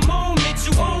music the moment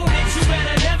you own it. You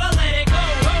better never let it go.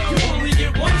 You only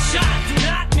get one shot. Do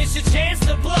not miss your chance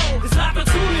to blow. This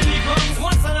opportunity comes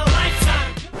once in a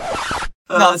lifetime.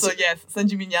 So yes, San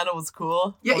Gimignano was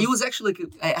cool. Yeah, it was actually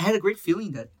I had a great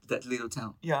feeling that little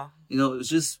town. Yeah. You know, it was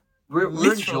just we're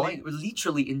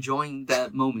literally enjoying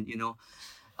that moment, you know.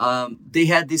 They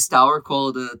had this tower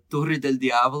called Torre del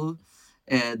Diavolo,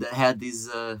 that had these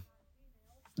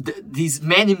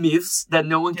many myths that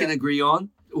no one can agree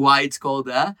on why it's called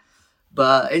that.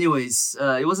 But anyways,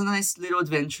 it was a nice little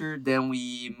adventure. Then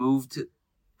we moved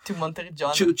to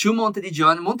Monteriggioni. To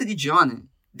Monteriggioni. Monteriggioni.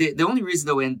 The only reason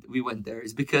that we went there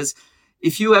is because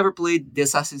if you ever played the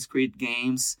Assassin's Creed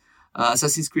games,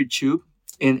 Assassin's Creed 2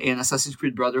 and Assassin's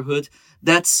Creed Brotherhood,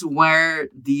 that's where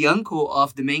the uncle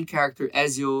of the main character,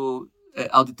 Ezio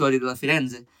Auditore della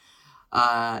Firenze,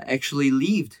 actually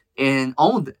lived and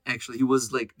owned. Actually, he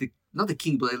was like not the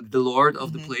king, but the lord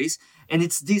of the place. And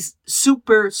it's this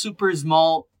super, super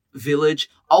small village,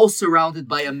 all surrounded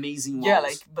by amazing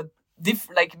walls. Yeah,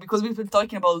 because we've been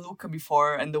talking about Lucca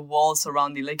before and the walls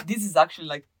surrounding. Like, this is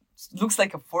actually looks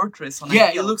like a fortress on a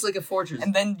hill. It looks like a fortress.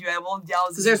 And then you have all the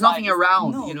houses. Because there's nothing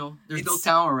around, you know. There's no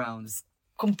town around. It's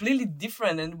completely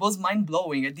different, and it was mind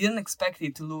blowing. I didn't expect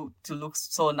it to look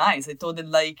so nice. I thought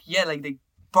that they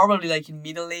probably in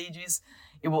Middle Ages,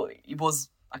 it was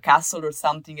a castle or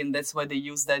something, and that's why they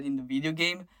used that in the video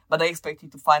game. But I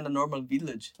expected to find a normal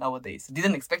village nowadays. I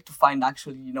didn't expect to find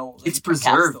actually, it's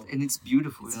preserved and it's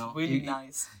beautiful. It's really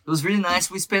nice. It was really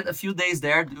nice. We spent a few days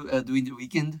there during the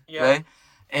weekend, right?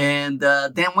 And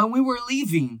then when we were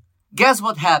leaving, guess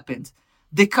what happened?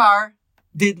 The car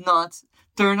did not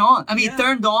turn on. I mean, it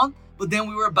turned on, but then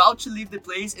we were about to leave the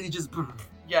place and it just...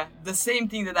 Yeah, the same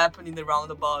thing that happened in the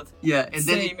roundabout. Yeah, and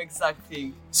same exact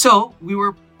thing. So we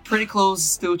were pretty close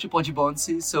still to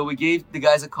Poggibonsi, so we gave the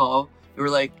guys a call. We were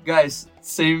like, guys,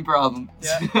 same problem.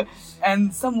 Yeah.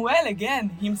 And Samuel again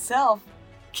himself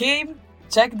came,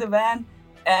 checked the van,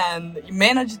 and he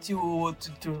managed to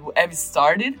have it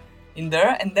started in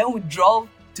there. And then we drove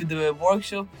to the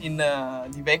workshop in the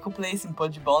Iveco place in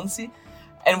Poggibonsi.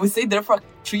 And we stayed there for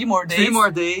 3 more days. 3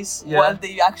 more days, while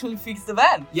they actually fixed the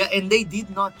van. Yeah, and they did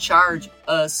not charge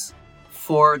us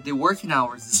for the working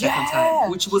hours the second time,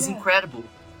 which was incredible.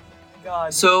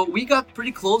 God. So we got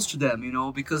pretty close to them,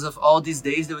 because of all these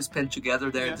days that we spent together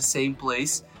there at the same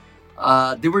place.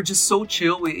 They were just so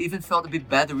chill. We even felt a bit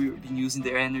bad that we were using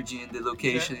their energy and the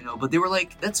location, But they were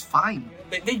like, that's fine.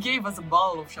 They gave us a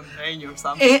bottle of champagne or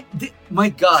something. My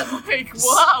God.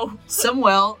 Wow.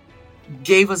 Samuel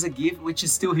gave us a gift, which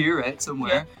is still here, right?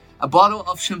 Somewhere. Yeah. A bottle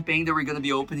of champagne that we're going to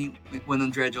be opening when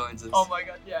Andrea joins us. Oh my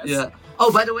God, yes. Yeah.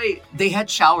 Oh, by the way, they had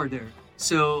shower there.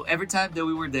 So every time that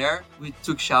we were there, we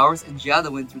took showers, and Giada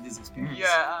went through this experience.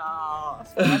 Yeah,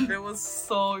 that was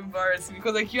so embarrassing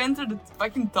because you entered the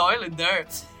fucking toilet there,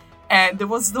 and there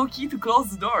was no key to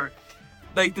close the door.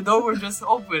 The door was just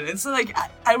open, and so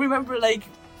I remember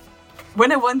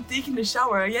when I went taking the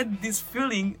shower, I had this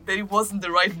feeling that it wasn't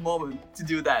the right moment to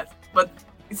do that. But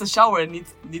it's a shower, I need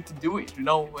to do it,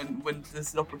 when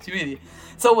there's an opportunity.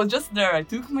 So I was just there. I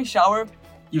took my shower.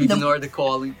 You ignore the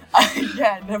calling.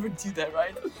 Yeah, I never do that,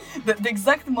 right? The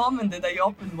exact moment that I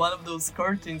opened one of those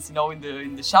curtains,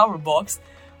 in the shower box,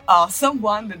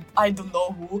 someone that I don't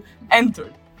know who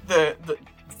entered the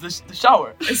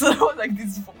shower. And so it was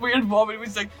this weird moment,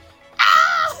 which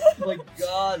Oh my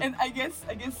god. And I guess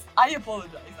I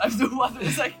apologize. I'm the one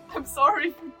who's like, I'm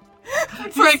sorry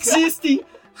For existing.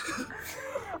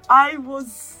 I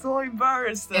was so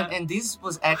embarrassed. And this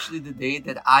was actually the day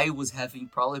that I was having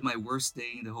probably my worst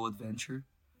day in the whole adventure.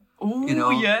 Ooh, You know,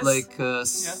 yes. like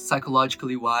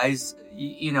psychologically wise.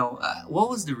 What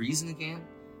was the reason again?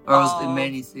 Or was it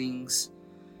many things?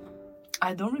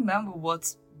 I don't remember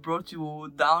what brought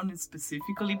you down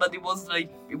specifically, but it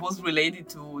was related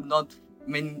to not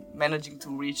managing to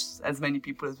reach as many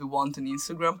people as we want on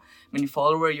Instagram, many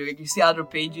followers. You see other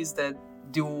pages that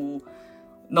do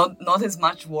not as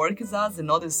much work as us and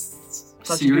not as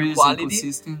such a good quality. And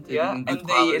consistent. Yeah,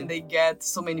 and they get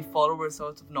so many followers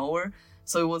out of nowhere.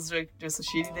 So it was like just a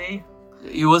shitty day.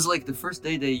 It was like the first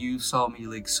day that you saw me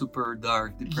like super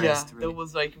dark, depressed. Yeah, right? that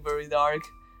was like very dark.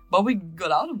 But we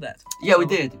got out of that. Yeah, we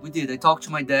did. I talked to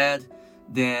my dad.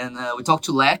 Then we talked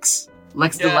to Lex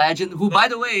the legend, who, by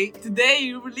the way... Today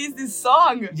you released this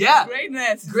song. Yeah.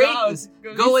 Greatness.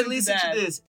 Go and listen to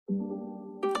this.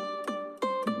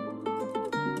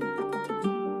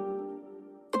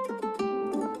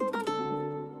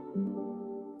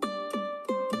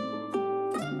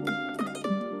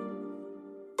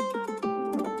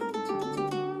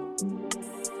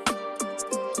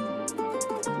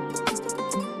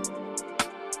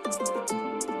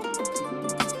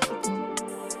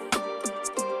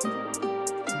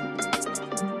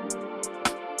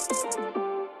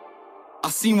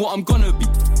 Seen what I'm gonna be.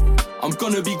 I'm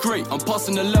gonna be great. I'm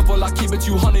passing the level, I keep it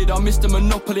 200. I'm Mr.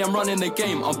 Monopoly, I'm running the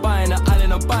game. I'm buying an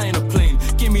island, I'm buying a plane.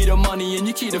 Give me the money and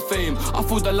you keep the fame. I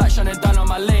feel the light shining down on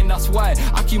my lane. That's why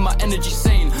I keep my energy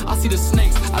sane. I see the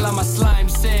snakes, I like my slime,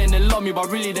 saying they love me,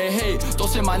 but really they hate. Don't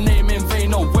say my name in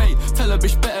vain, no way. Tell a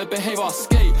bitch better behave, I'll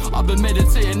skate. I've been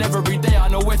meditating every day, I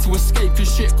know where to escape.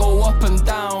 Cause shit go up and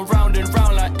down, round and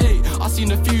round like 8. I seen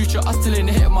the future, I still ain't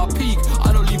hit my peak.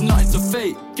 I don't leave nothing to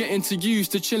fate. Getting too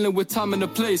used to chilling with time and the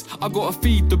place. I gotta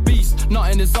feed the beast,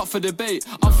 nothing is up for debate.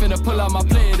 I'm finna pull out my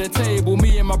plate at the table.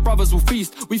 Me and my brothers will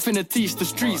feast, we finna teach the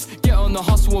streets. Get on the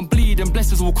hustle and bleed, and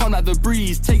blessings will come like the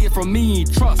breeze. Take it from me,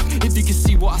 trust. If you can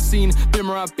see what I seen, been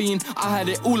where I've been, I had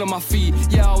it all on my feet.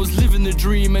 Yeah, I was living the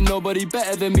dream, and nobody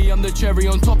better than me. I'm the cherry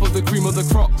on top of the cream of the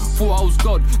crop. Thought I was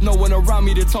God, no one around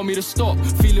me, they told me to stop.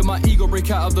 Feeling my ego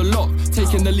break out of the lock.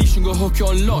 Taking the leash and go hook it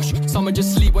on Lush. Someone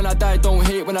just sleep when I die, don't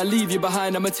hate when I leave you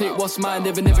behind. I'ma take what's mine,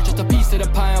 never just a piece of the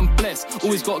pie, I'm blessed.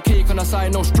 Always got cake on the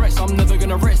side, no stress. I'm never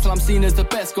gonna rest till I'm seen as the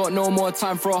best. Got no more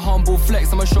time for a humble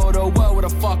flex. I'ma show the world where the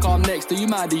fuck I'm next. Are you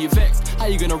mad, are you vexed? How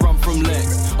you gonna run from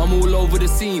Lex? I'm all over the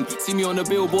scene, see me on the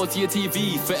billboard to your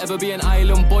TV. Forever be an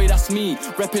island boy, that's me.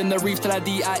 Repping the reef till I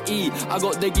D.I.E. I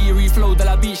got the geary flow that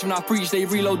I beach when I preach. They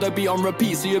reload the beat on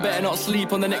repeat, so you better not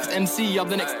sleep on the next MC. I'm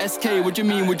the next SK, what you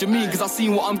mean, cause I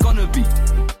seen what I'm gonna be.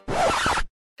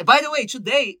 By the way,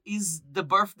 today is the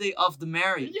birthday of the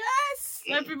Mary. Yes!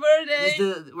 Happy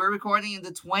birthday! We're recording in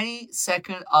the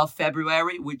 22nd of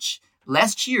February, which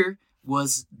last year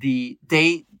was the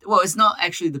day... Well, it's not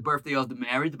actually the birthday of the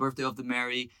Mary. The birthday of the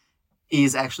Mary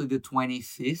is actually the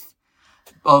 25th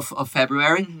of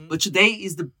February. Mm-hmm. But today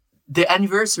is the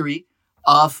anniversary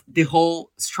of the whole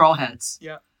Straw Hats.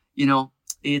 Yeah. You know,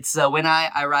 it's when I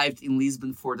arrived in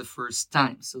Lisbon for the first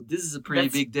time. So this is a pretty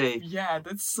big day. Yeah,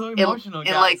 that's so emotional,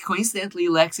 and like, coincidentally,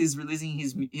 Lex is releasing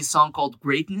his song called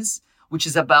Greatness, which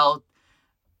is about,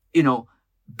 you know,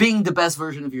 being the best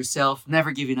version of yourself,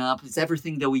 never giving up. It's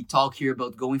everything that we talk here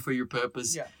about, going for your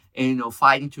purpose. Yeah. And, you know,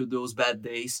 fighting through those bad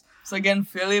days. So again,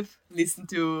 Philip, listen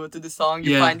to the song.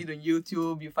 You find it on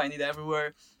YouTube. You find it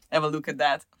everywhere. Have a look at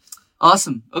that.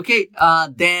 Awesome. Okay.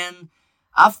 Then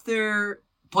after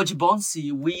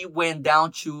Poggibonsi, we went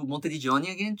down to Monteriggioni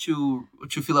again to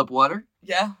fill up water.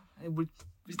 Yeah.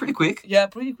 Pretty quick. Yeah,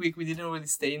 pretty quick. We didn't really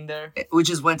stay in there. We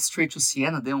just went straight to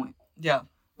Siena, didn't we? Yeah.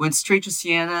 Went straight to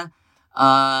Siena.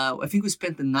 I think we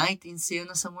spent the night in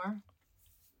Siena somewhere.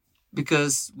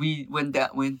 Because we went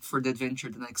for the adventure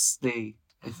the next day,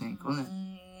 I think, wasn't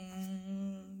it?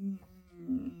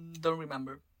 Don't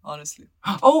remember, honestly.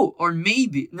 Oh, or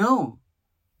maybe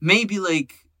maybe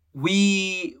like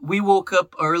we woke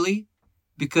up early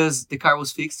because the car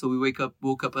was fixed, so we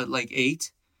woke up at like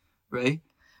 8, right?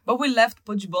 But we left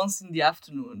Poggibonsi in the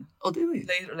afternoon. Oh, did we?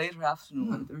 Later afternoon.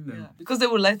 I don't remember. Yeah. Because they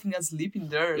were letting us sleep in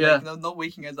there. Yeah. Like, not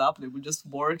waking us up. They would just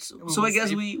work. So I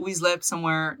guess we slept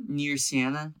somewhere near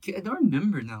Siena. I don't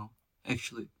remember now,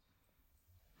 actually.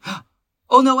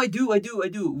 Oh, no, I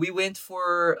do. We went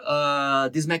for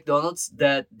this McDonald's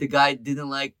that the guy didn't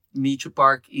like me to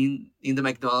park in the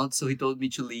McDonald's, so he told me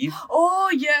to leave.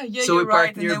 Oh, yeah, so you're we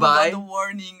parked right. nearby. And then we got the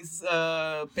warnings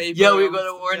paper. Yeah, we got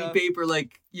a warning paper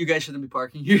like, you guys shouldn't be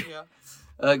parking here. Yeah.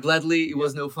 Gladly, it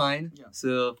was no fine. Yeah.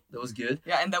 So that was good.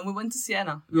 Yeah, and then we went to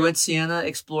Siena. We went to Siena,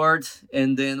 explored,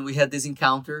 and then we had this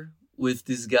encounter with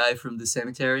this guy from the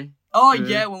cemetery. Oh Sure.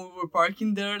 yeah, when we were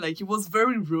parking there, like he was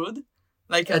very rude.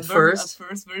 Like At very, first?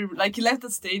 very like he let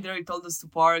us stay there. He told us to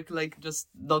park, like just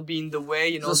not be in the way,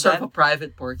 you It know. was sort of that. a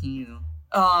private parking, you know.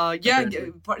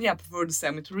 Yeah, for the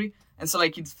cemetery. And so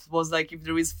like it was like if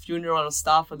there is funeral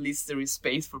stuff, at least there is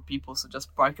space for people, so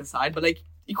just park aside. But like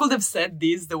he could have said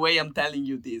this the way I'm telling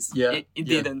you this. Yeah, it yeah.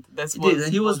 didn't. That's He what did,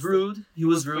 and he was rude. He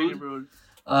was pretty rude. rude.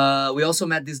 We also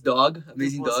met this dog,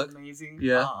 amazing It was dog. amazing.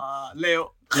 Yeah.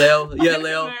 Leo. Leo, yeah,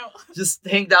 Leo. Just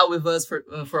hanged out with us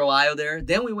for a while there.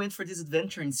 Then we went for this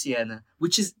adventure in Siena,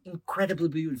 which is incredibly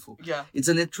beautiful. Yeah. It's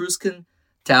an Etruscan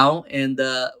town, and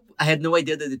I had no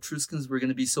idea that Etruscans were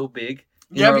gonna be so big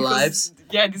in our lives.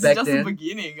 Yeah, this back is just then. the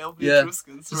beginning of the Yeah.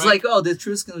 Etruscans. It's Right? like, oh, the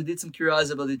Etruscans, we did some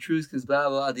curiosity about the Etruscans, blah,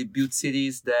 blah, blah. They built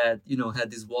cities that, you know,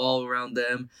 had this wall around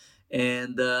them.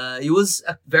 And it was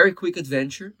a very quick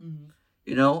adventure, Mhm.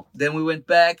 you know. Then we went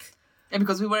back. Yeah,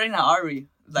 because we were in a hurry.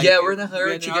 Like, Yeah, we're in a we hurry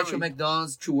were in to a get to hurry.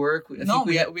 McDonald's to work. I No,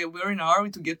 think we were in a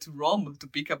hurry to get to Rome to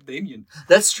pick up Damien.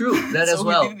 That's true, that so as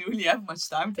well. we didn't really have much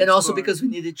time to And also explore. because we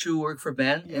needed to work for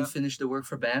Ben Yeah. and finish the work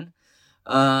for Ben.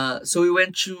 So we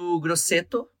went to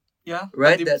Grosseto. Yeah,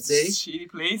 Right, the that day. shitty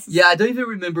place. Yeah, I don't even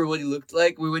remember what it looked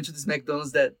like. We went to this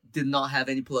McDonald's that did not have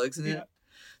any plugs in it. Yeah.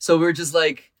 So we're just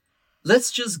like, let's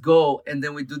just go and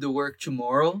then we do the work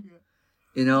tomorrow, Yeah.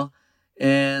 you know?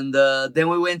 And then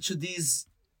we went to this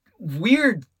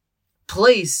weird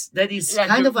place that is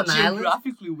kind of an island.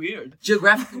 Geographically weird.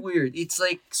 Geographically weird. It's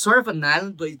like sort of an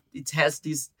island, but it has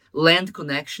these land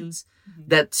connections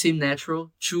that seem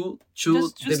natural to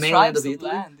Just the mainland of stripes of Italy.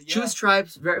 land, Two yeah.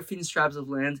 stripes, very thin stripes of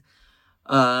land.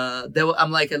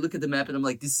 I'm like, I look at the map and I'm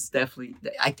like, this is definitely,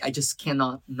 I just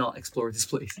cannot not explore this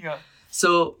place. Yeah.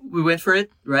 So we went for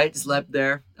it, right? Slept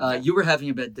there. You were having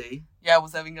a bad day. Yeah, I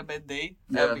was having a bad day.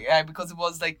 Yeah. Because it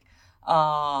was like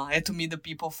I had to meet the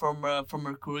people from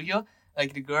Mercurio,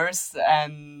 like the girls,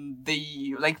 and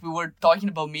they like we were talking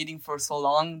about meeting for so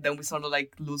long, then we sort of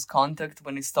like lose contact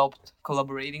when I stopped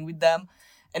collaborating with them,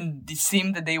 and it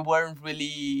seemed that they weren't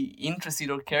really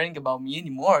interested or caring about me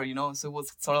anymore, you know. So it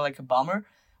was sort of like a bummer,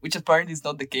 which apparently is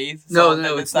not the case. No,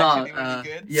 So it's that's not. actually really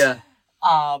good. Yeah.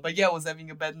 But yeah, I was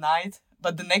having a bad night.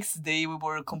 But the next day we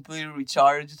were completely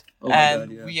recharged, Oh my and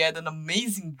God, yeah. we had an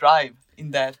amazing drive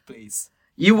in that place.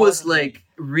 It was What a like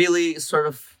really sort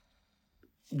of,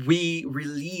 we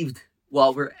relieved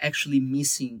while we're actually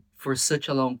missing for such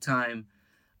a long time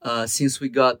since we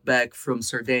got back from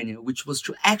Sardinia, which was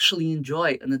to actually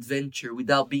enjoy an adventure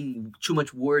without being too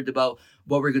much worried about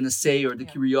what we're going to say or the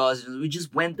Yeah. curiosity. We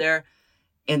just went there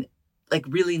and like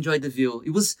really enjoyed the view. It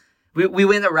was, we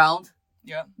went around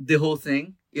Yeah. the whole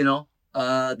thing, you know.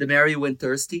 The Mary went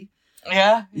thirsty.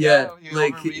 Yeah. You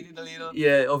like overrated a little.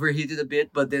 yeah, overheated a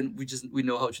bit, but then we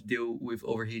know how to deal with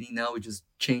overheating now. We just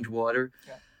change water.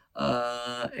 Yeah.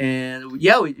 And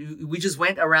yeah, we just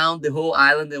went around the whole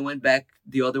island and went back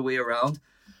the other way around,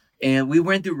 and we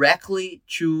went directly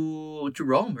to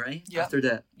Rome, right? Yeah. After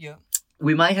that, Yeah.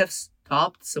 we might have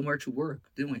stopped somewhere to work,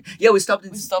 didn't we? Yeah, we stopped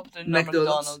in We stopped in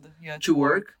McDonald's McDonald's. Yeah. to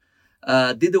work.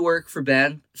 Did the work for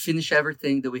Ben, finished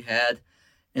everything that we had,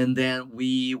 and then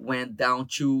we went down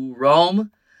to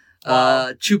Rome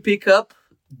Wow. to pick up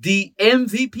the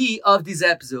MVP of this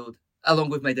episode, along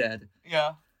with my dad.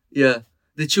 Yeah. Yeah,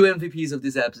 the two MVPs of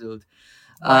this episode.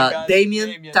 My God, Damien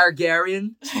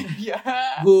Targaryen,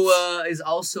 Yeah. who is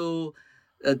also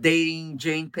dating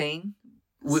Jane Payne,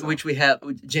 So- which we have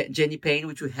Jenny Payne,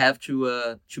 which we have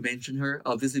to mention her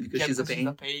obviously because Yeah, she's a because pain.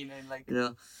 She's a pain and like You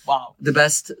know, wow. the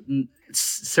best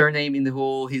surname in the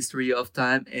whole history of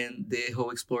time and the whole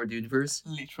explored universe,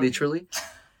 Literally.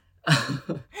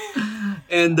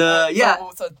 And yeah,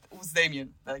 So who's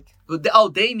Damien? Like.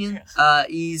 Damien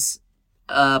is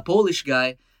a Polish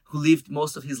guy who lived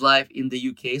most of his life in the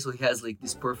UK, so he has like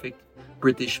this perfect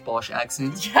British posh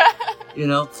accent. Yeah. You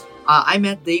know, I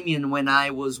met Damien when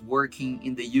I was working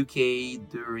in the UK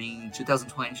during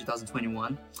 2020,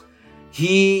 2021.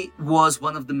 He was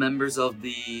one of the members of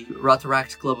the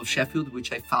Rotaract Club of Sheffield,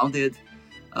 which I founded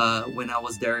when I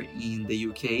was there in the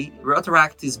UK.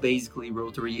 Rotaract is basically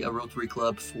a Rotary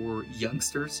club for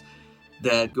youngsters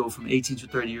that go from 18 to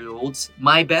 30 year olds.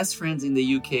 My best friends in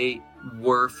the UK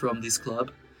were from this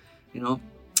club, you know.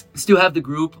 Still have the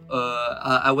group.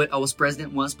 I was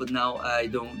president once, but now I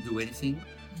don't do anything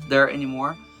there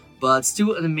anymore. But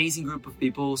still an amazing group of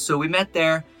people. So we met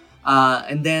there,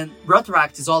 and then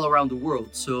Rotaract is all around the world.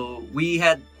 So we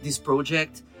had this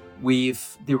project with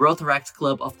the Rotaract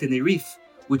Club of Tenerife,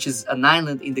 which is an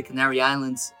island in the Canary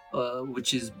Islands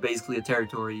which is basically a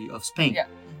territory of Spain. Yeah.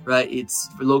 Right? It's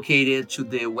located to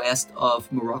the west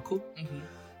of Morocco Mm-hmm.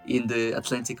 in the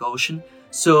Atlantic Ocean.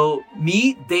 So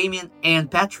me, Damien, and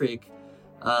Patrick,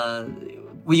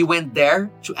 we went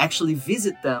there to actually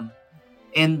visit them.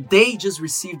 And they just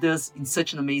received us in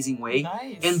such an amazing way.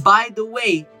 Nice. And by the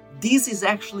way, this is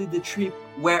actually the trip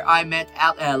where I met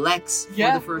Lex for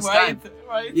the first time.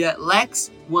 Right. Yeah,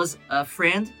 Lex was a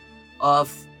friend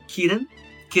of Keaton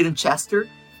Chester,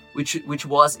 which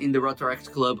was in the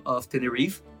Rotaract Club of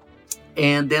Tenerife.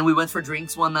 And then we went for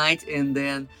drinks one night, and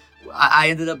then I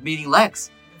ended up meeting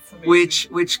Lex, which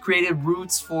created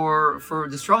roots for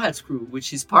the Straw Hats crew, which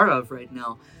he's part of right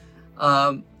now.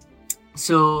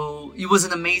 So it was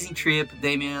an amazing trip.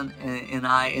 Damien and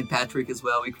I and Patrick as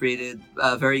well. We created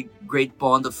a very great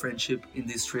bond of friendship in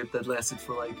this trip that lasted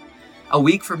for like a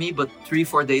week for me, but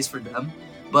 3-4 days for them.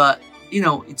 But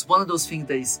it's one of those things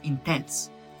that is intense,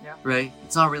 right?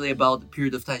 It's not really about the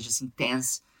period of time; it's just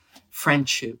intense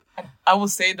friendship. I would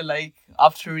say that like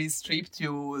after his trip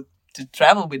to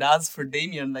travel with us for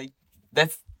Damien, like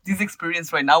this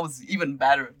experience right now was even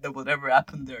better than whatever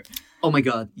happened there. Oh my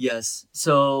God, yes.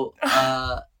 So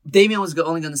Damien was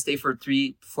only going to stay for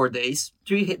 3-4 days,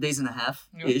 3 days and a half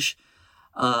ish.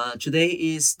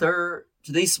 Today's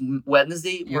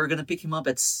Wednesday. Yeah. We're going to pick him up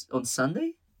on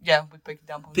Sunday. Yeah, we picked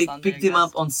him up on Sunday. Picked him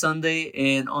up on Sunday,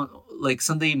 and on like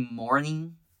Sunday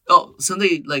morning. Oh,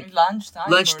 Sunday like lunchtime.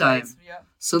 Like, yeah.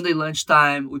 Sunday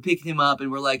lunchtime, we picked him up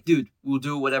and we're like, dude, we'll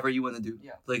do whatever you want to do.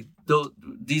 Yeah. Like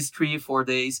these 3-4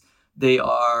 days, they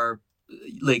are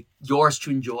like yours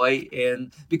to enjoy,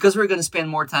 and because we're gonna spend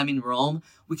more time in Rome,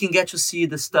 we can get to see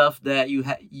the stuff that you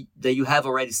have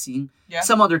already seen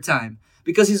some other time,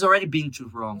 because he's already been to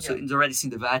Rome, so he's already seen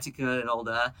the Vatican and all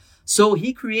that. So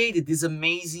he created this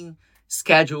amazing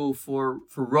schedule for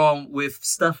Rome with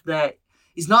stuff that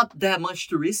is not that much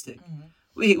touristic. Mm-hmm.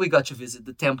 We got to visit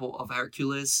the Temple of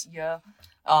Hercules. Yeah,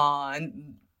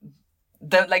 and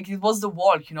then like it was the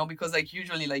walk, because like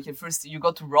usually like at first you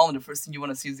go to Rome, the first thing you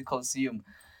want to see is the Colosseum,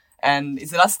 and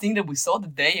it's the last thing that we saw the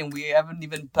day, and we haven't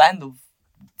even planned of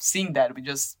seeing that. We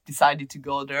just decided to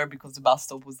go there because the bus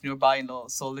stop was nearby, and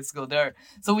so let's go there.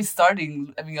 So we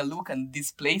started having a look at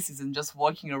these places and just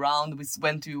walking around. We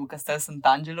went to Castel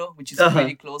Sant'Angelo, which is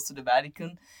pretty close to the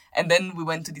Vatican, and then we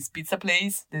went to this pizza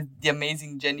place, the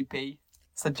amazing Jenny Pay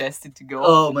suggested to go.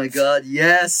 Oh my God,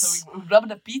 yes! So we grabbed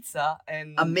a pizza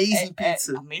and amazing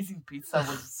pizza. Amazing pizza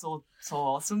was so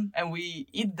awesome, and we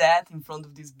eat that in front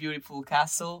of this beautiful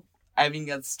castle, having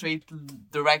a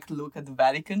direct look at the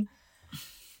Vatican,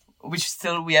 which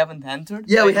still we haven't entered.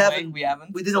 Yeah, we haven't.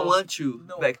 We didn't so, want to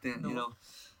back then,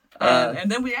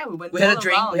 And then we went. We had a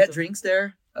drink. We had drinks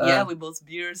there. We bought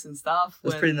beers and stuff. It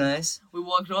was pretty nice. We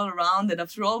walked all around, and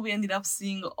after all, we ended up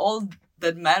seeing all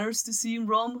that matters to see in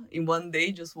Rome in one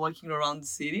day, just walking around the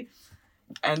city.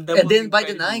 And then by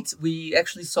the night, we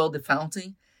actually saw the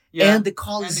fountain and the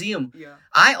Colosseum.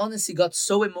 I honestly got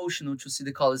so emotional to see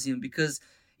the Colosseum because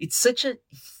it's such a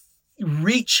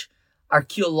rich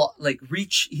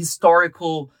rich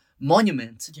historical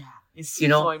monument. Yeah, it's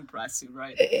so impressive,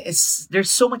 right?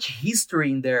 There's so much history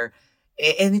in there,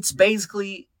 and it's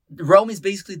basically Rome is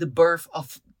basically the birth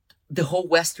of the whole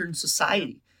Western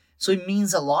society. So it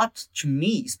means a lot to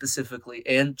me specifically,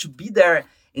 and to be there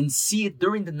and see it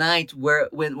during the night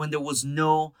when there was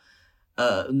no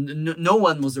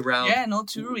one was around. Yeah, no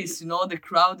tourists. The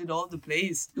crowd in all the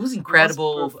place. It was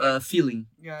incredible feeling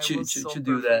to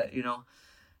do that.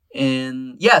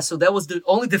 And so that was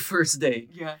only the first day.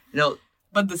 Yeah.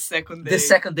 But the second day. The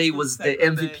second day was the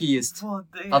MVPest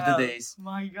of the days.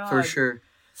 My God. For sure.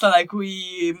 So like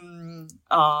we,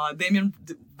 Damien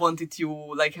wanted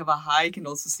to like have a hike and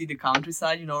also see the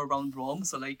countryside, around Rome.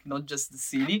 So like not just the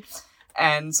city.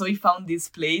 And so he found this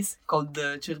place called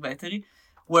the Cerveteri,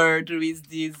 where there is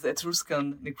this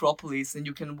Etruscan necropolis, and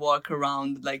you can walk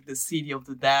around like the city of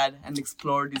the dead and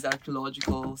explore these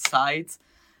archaeological sites.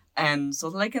 And so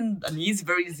like an easy,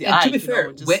 very easy hike. To be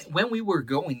fair, when we were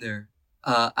going there,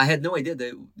 I had no idea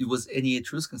that it was any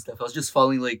Etruscan stuff. I was just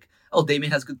following like,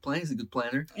 Damien has good plans, he's a good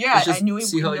planner. Yeah, I knew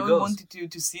he wanted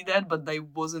to see that, but I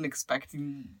wasn't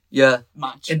expecting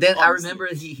much. And then honestly. I remember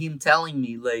him telling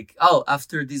me like,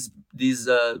 after this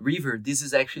river, this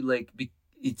is actually like,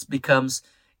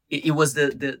 it was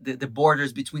the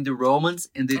borders between the Romans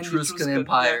and the Etruscan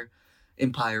Empire. Yeah.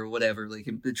 Empire or whatever, like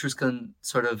the Etruscan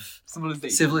sort of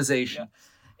civilization.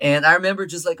 Yeah. And I remember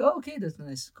just like, okay, that's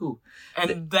nice, cool.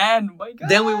 And then, my God.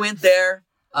 Then we went there.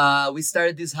 We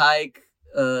started this hike.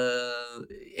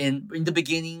 And in the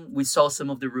beginning, we saw some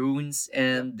of the ruins,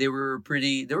 and they were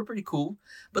pretty cool.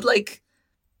 But like,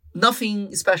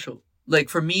 nothing special. Like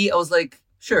for me, I was like,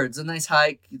 Sure, it's a nice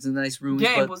hike. It's a nice room.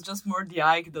 Yeah, but it was just more the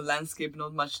hike, the landscape,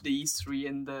 not much the history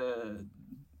and the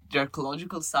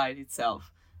archaeological side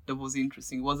itself. That was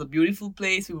interesting. It was a beautiful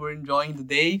place. We were enjoying the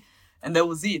day, and that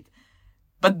was it.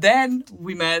 But then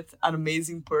we met an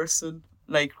amazing person,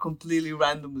 like completely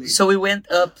randomly. So we went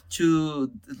up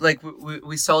to like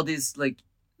we saw these like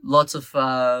lots of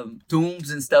tombs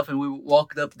and stuff, and we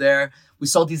walked up there. We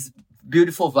saw this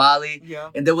beautiful valley, Yeah.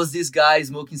 and there was this guy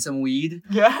smoking some weed.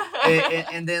 Yeah.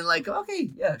 And then like,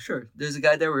 okay, yeah, sure. There's a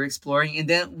guy there. We're exploring, and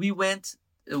then we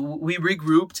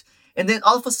regrouped, and then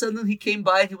all of a sudden he came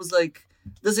by and he was like,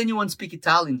 "Does anyone speak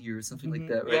Italian here?" Or something like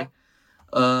that, right?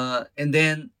 And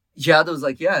then Giada was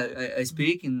like, "Yeah, I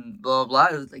speak," and blah blah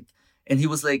blah. I was like, and he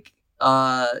was like,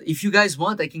 "If you guys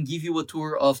want, I can give you a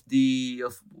tour of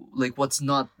like what's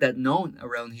not that known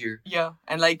around here." Yeah,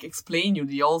 and like explain you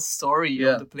the whole story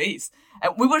Yeah. of the place.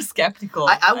 And we were skeptical.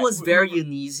 I was We very were-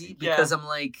 uneasy because I'm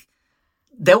like,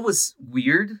 that was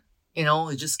weird. You know,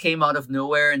 it just came out of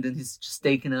nowhere, and then he's just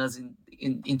taking us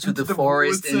into the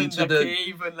forest woods and into the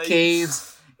cave and, like,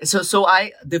 caves. So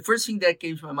the first thing that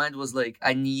came to my mind was like,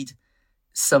 I need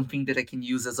something that I can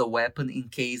use as a weapon in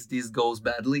case this goes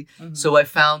badly. Mhm. So I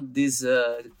found this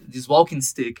walking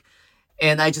stick,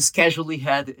 and I just casually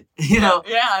had it. You know,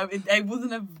 Yeah, I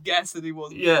wouldn't have guessed that it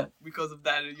was Yeah. because of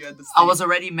that you had the I was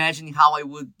already imagining how I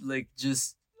would like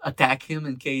just attack him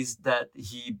in case that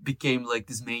he became like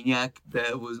this maniac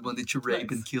that wanted to rape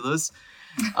Nice. and kill us.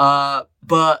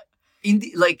 But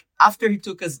after he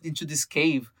took us into this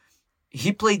cave,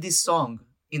 he played this song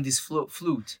in this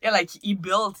flute. Yeah, like he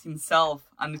built himself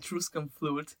an Etruscan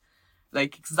flute,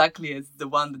 like exactly as the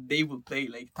one that they would play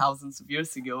like thousands of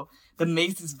years ago, that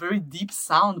makes this very deep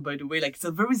sound, by the way. Like it's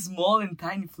a very small and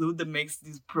tiny flute that makes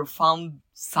this profound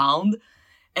sound.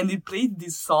 And he played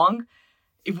this song.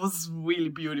 It was really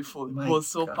beautiful. My It was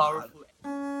so God. powerful.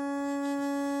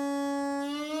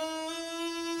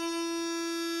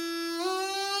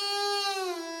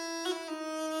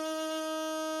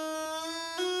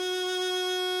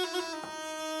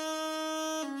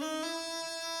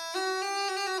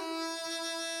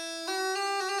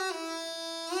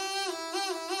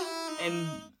 And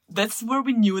that's where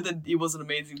we knew that he was an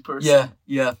amazing person.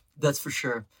 Yeah, that's for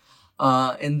sure.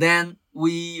 And then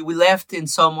we left and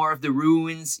saw more of the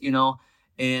ruins, you know,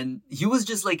 and he was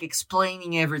just like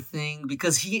explaining everything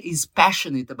because he is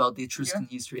passionate about the Etruscan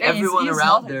history. Yeah, Everyone he's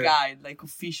around not there. a guy, like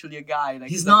officially a guy. Like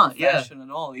He's he's not, yeah. profession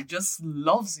and all. He just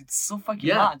loves it so fucking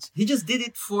Yeah, much. he just did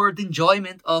it for the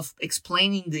enjoyment of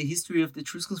explaining the history of the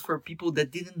Etruscans for people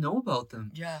that didn't know about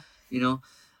them. Yeah. You know,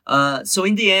 so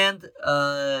in the end,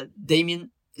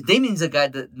 Damien's a guy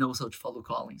that knows how to follow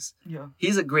callings. Yeah.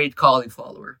 He's a great calling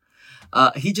follower.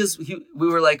 We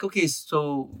were like, okay,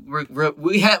 so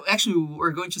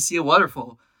we're going to see a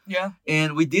waterfall, Yeah.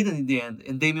 and we didn't in the end.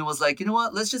 And Damien was like, you know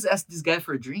what? Let's just ask this guy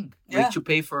for a drink, Yeah. like to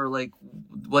pay for like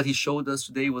what he showed us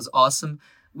today was awesome.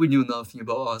 We knew nothing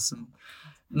about awesome,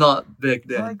 not back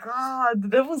then. Oh my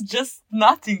god, that was just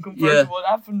nothing compared Yeah. to what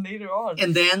happened later on.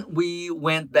 And then we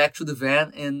went back to the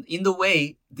van, and in the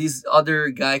way, this other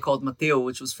guy called Matteo,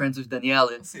 which was friends with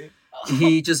Daniele, See?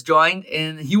 he just joined,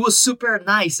 and he was super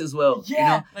nice as well. Yeah, You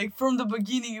know? like from the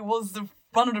beginning, it was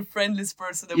one of the friendliest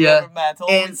person that Yeah. we ever met.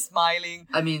 Always And- smiling.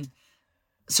 I mean,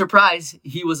 surprise,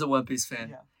 he was a One Piece fan.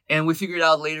 Yeah. And we figured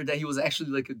out later that he was actually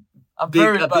like A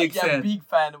big fan. big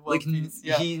fan of One like Piece.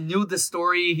 Yeah. he knew the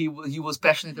story. He was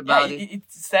passionate about yeah, it. it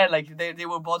said like they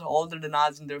were both older than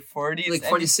us in their 40s. Like and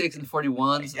 46 and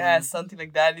 41. yeah, something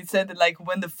like that. It said that like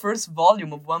when the first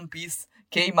volume of One Piece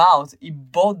came out, he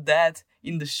bought that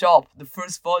in the shop, the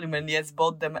first volume, and he has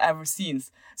bought them ever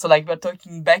since. So like we're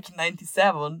talking back in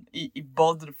 '97, he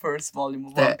bought the first volume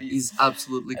of One That Piece. is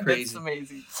absolutely And crazy. That's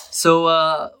amazing. So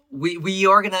we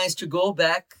organized to go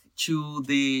back to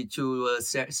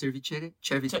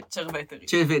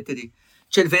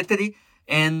Cerveteri,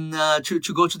 and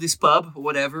to go to this pub or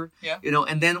whatever. Yeah. You know,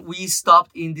 and then we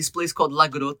stopped in this place called La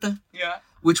Grota, Yeah.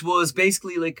 which was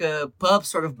basically like a pub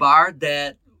sort of bar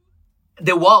that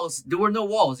there were no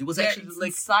walls. It was Yeah, actually it's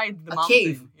like, inside the a mountain.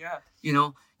 cave. Yeah. you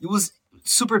know, it was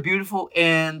super beautiful,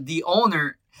 and the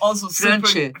owner, Also super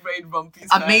Franche, great One Piece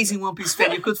fan. amazing One Piece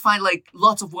fan. You could find like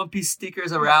lots of One Piece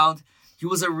stickers around. He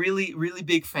was a really, really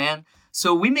big fan. So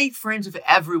we made friends with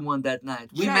everyone that night.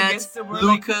 We Yeah, I met guess there were,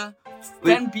 Luca.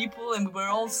 10 people, and we were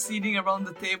all sitting around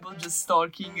the table just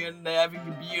talking and having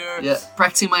a beer. Yeah,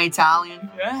 practicing my Italian.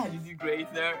 Yeah, you did great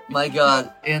there. My God.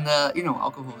 And,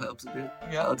 alcohol helps a bit,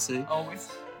 Yeah. I would say. Always.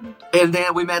 And then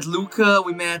we met Luca,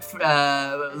 we met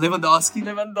Lewandowski.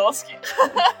 Lewandowski.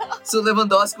 So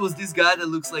Lewandowski was this guy that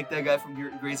looks like that guy from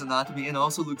Grey's Anatomy and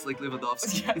also looks like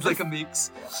Lewandowski. Yes. It's like a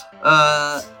mix.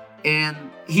 and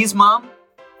his mom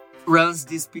runs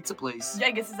this pizza place. Yeah,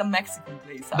 I guess it's a Mexican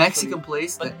place. Actually. Mexican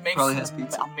place But that makes probably has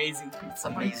pizza. Amazing pizza.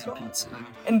 Amazing pizza.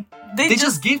 And They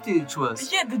just gifted it to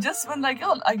us. Yeah, they just went like,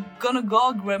 oh, I'm gonna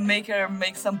go make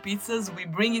some pizzas. We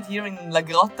bring it here in La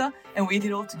Grotta and we eat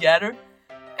it all together.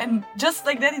 And just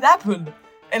like that, it happened.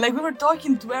 And like we were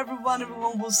talking to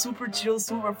everyone was super chill,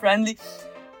 super friendly.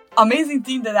 Amazing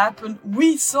thing that happened.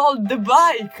 We sold the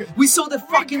bike. We sold the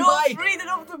fucking bike. We got rid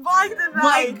of the bike that night.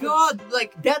 My God!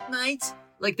 Like that night,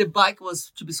 like the bike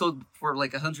was to be sold for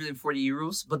like 140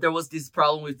 euros, but there was this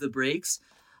problem with the brakes.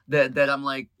 That I'm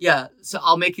like, yeah, so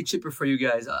I'll make it cheaper for you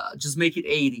guys. Just make it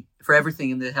 80 for everything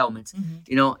in the helmet,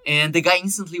 you know. And the guy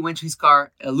instantly went to his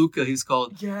car, Luca, he's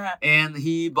called. Yeah. And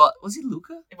he bought. Was it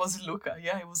Luca? It was Luca.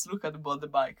 Yeah, it was Luca that bought the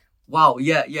bike. Wow.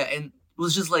 Yeah. And it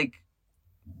was just like,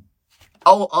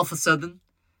 all of a sudden,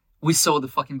 we sold the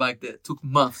fucking bike that took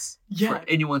months for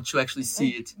anyone to actually see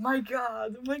it. My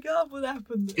God, what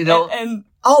happened? You know. And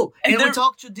we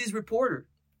talked to this reporter.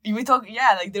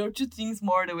 Like there were two things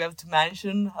more that we have to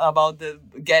mention about the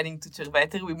getting to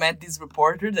Cerveteri. We met this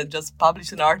reporter that just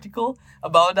published an article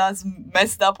about us,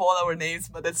 messed up all our names,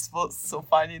 but that was so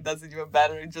funny, it does it even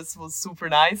better. It just was super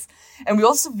nice. And we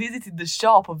also visited the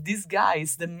shop of these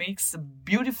guys that makes a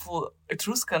beautiful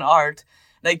Etruscan art,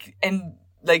 like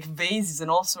vases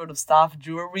and all sort of stuff,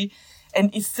 jewelry,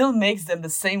 and it still makes them the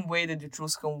same way that the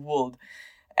Etruscan would.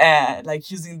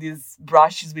 Like using these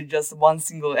brushes with just one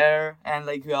single air and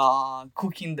like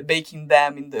baking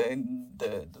them in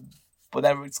the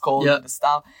whatever it's called, the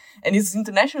stuff. And it's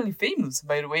internationally famous,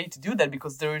 by the way, to do that,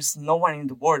 because there is no one in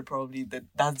the world probably that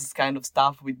does this kind of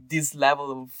stuff with this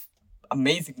level of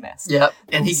amazingness. Yeah,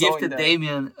 and he gifted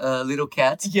Damien a little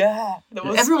cat. Yeah, that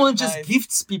was everyone really just nice.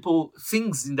 Gifts people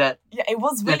things in that. Yeah, it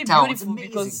was really beautiful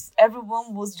because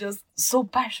everyone was just so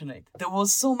passionate. There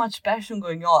was so much passion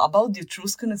going on about the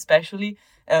Etruscan, especially.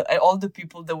 All the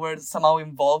people that were somehow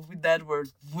involved with that were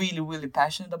really, really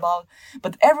passionate about.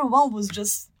 But everyone was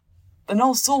just,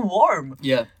 so warm.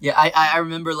 Yeah. I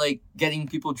remember like getting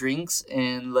people drinks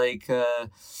and like.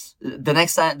 The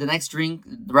next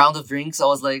round of drinks, I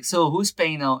was like, so who's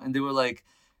paying now? And they were like,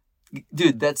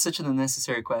 dude, that's such an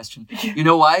unnecessary question. You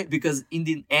know why? Because in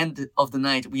the end of the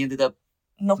night, we ended up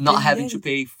not having to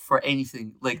pay for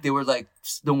anything. Like, they were like,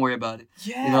 don't worry about it.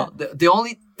 Yeah. You know, the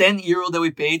only 10 euro that we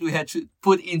paid, we had to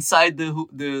put inside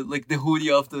the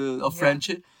hoodie of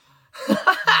friendship.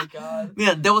 Oh my God.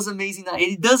 Yeah, that was amazing.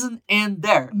 It doesn't end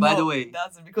there, by the way. It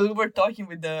doesn't, because we were talking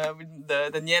with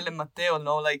the Daniele and Matteo,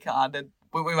 that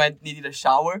we might needed a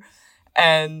shower,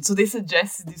 and so they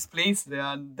suggested this place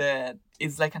that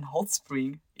is like an hot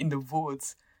spring in the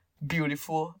woods,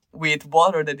 beautiful, with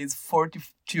water that is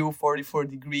 42-44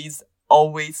 degrees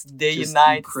always, day Just and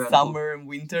night, incredible. Summer and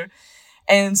winter.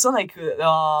 And so like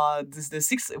the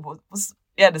six of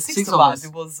us.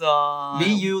 It was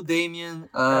me, you, Damien,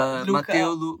 Matteo,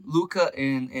 Luca,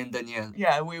 and Danielle.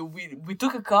 Yeah, we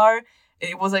took a car.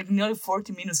 It was like nearly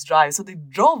 40 minutes drive. So they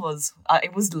drove us,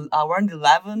 it was around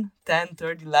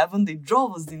 10:30, they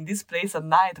drove us in this place at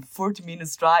night, a 40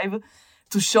 minutes drive,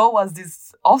 to show us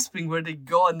this offspring where they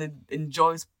go and they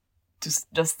enjoy to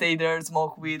just stay there,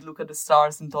 smoke weed, look at the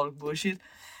stars and talk bullshit.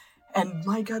 And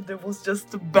my God, that was just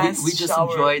the best We just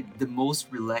shower. enjoyed the most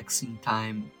relaxing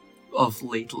time of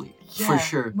lately, for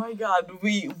sure. My God,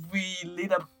 we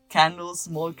lit up candles,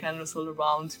 small candles all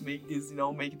around to make this,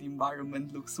 make the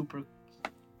environment look super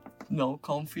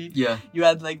comfy. Yeah. You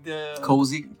had like the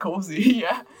Cozy,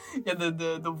 yeah.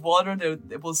 The water that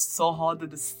it was so hot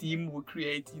that the steam would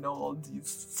create, all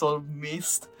these sort of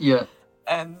mist. Yeah.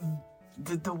 And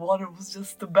the water was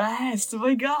just the best. Oh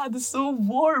my God, it's so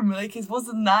warm. Like it was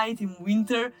a night in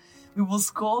winter. It was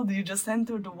cold. You just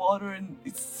enter the water and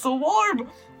it's so warm.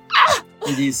 Ah!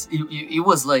 It is. It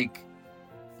was like.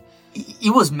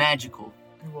 It was magical.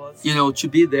 It was. To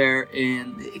be there,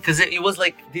 and because it was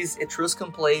like this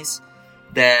Etruscan place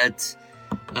that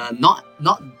not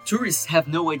tourists have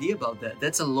no idea about that.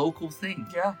 That's a local thing.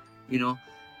 Yeah.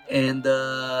 And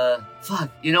fuck,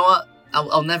 you know what?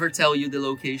 I'll never tell you the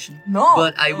location. No.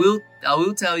 But I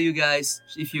will tell you guys,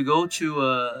 if you go to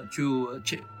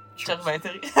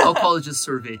Cerveteri. I'll call it just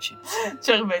Cerveci.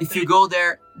 Cerveteri. If you go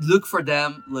there, look for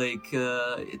them. Like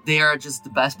they are just the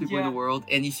best people in the world,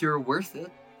 and if you're worth it,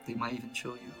 they might even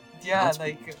show you. Yeah,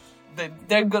 like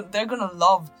they're gonna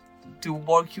love to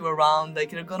walk you around. Like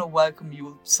they're gonna welcome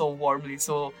you so warmly.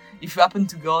 So if you happen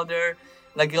to go there,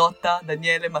 La Grotta,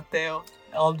 Daniele, Matteo,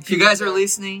 all the if you guys are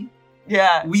listening,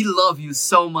 we love you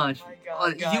so much. Oh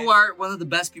my God, you are one of the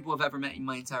best people I've ever met in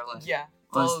my entire life. Yeah,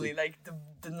 honestly. totally. Like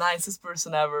the nicest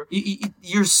person ever.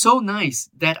 You're so nice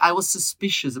that I was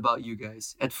suspicious about you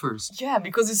guys at first. Yeah,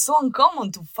 because it's so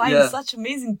uncommon to find such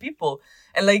amazing people.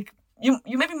 And like, you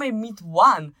maybe might meet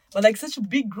one, but like such a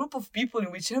big group of people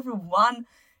in which everyone,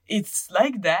 it's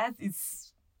like that.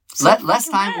 It's so Last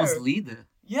time rare. was Lida.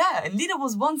 Yeah, and Lida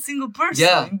was one single person.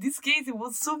 Yeah. In this case, it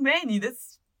was so many.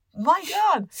 That's, my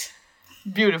God.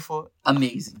 Beautiful.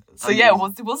 Amazing. So yeah,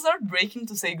 it was heartbreaking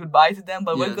to say goodbye to them,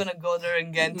 but we're gonna go there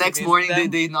again. Next morning,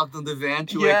 they knocked on the van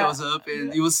to wake us up,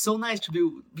 and it was so nice to be,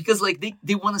 because like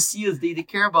they want to see us, they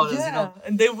care about us, you know.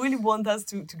 And they really want us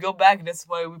to go back. That's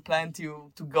why we plan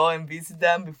to go and visit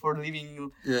them before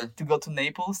leaving to go to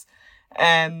Naples.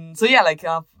 And so yeah, like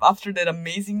after that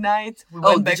amazing night, we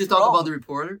went back did you to talk Rome. about the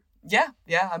reporter? Yeah,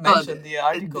 I mentioned the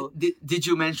article. Did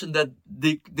you mention that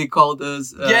they called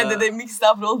us? That they mixed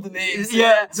up all the names.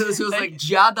 Yeah, so it was like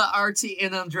Giada, Archie,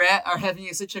 and Andrea are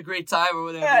having such a great time or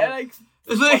whatever. Yeah, like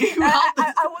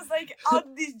I was like, how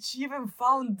did she even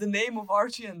found the name of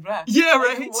Archie and Andrea? Yeah,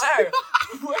 like, right.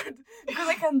 Where? Because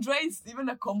like Andrea is even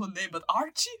a common name, but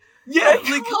Archie? Yeah,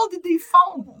 like how did they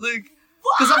found like?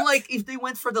 Because I'm like, if they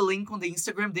went for the link on the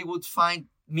Instagram, they would find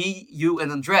me, you,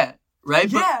 and Andrea.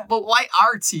 Right? Yeah. But why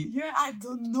Archie? Yeah, I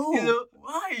don't know. You know,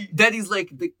 why? That is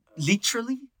like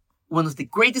literally one of the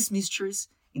greatest mysteries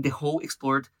in the whole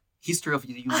explored history of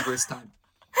the universe time.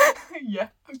 Yeah,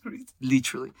 agreed.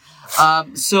 Literally.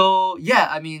 So yeah,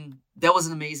 I mean, that was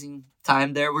an amazing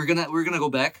time there. We're gonna go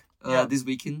back this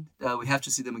weekend. We have to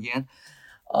see them again.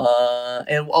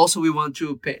 And also we want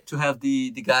to have the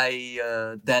guy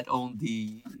that owned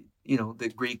the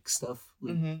Greek stuff.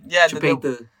 Like, to paint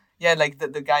the. Yeah, like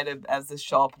the guy that has the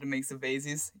shop that makes the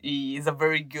vases. He is a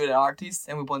very good artist,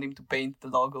 and we want him to paint the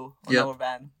logo on our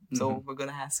van. So we're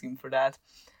gonna ask him for that.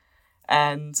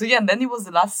 And so yeah, and then it was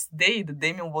the last day that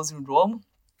Damien was in Rome,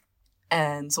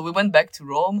 and so we went back to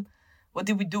Rome. What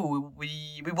did we do?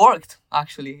 We worked,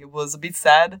 actually. It was a bit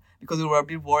sad because we were a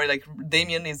bit worried. Like,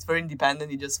 Damien is very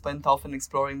independent. He just went off and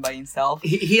exploring by himself.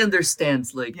 He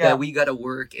understands, like, that we gotta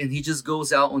work, and he just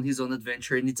goes out on his own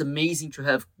adventure. And it's amazing to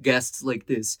have guests like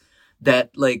this that,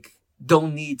 like,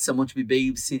 don't need someone to be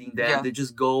babysitting them. Yeah. They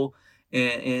just go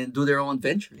and do their own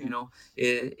adventure, you know?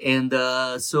 And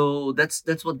so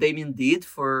that's what Damien did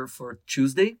for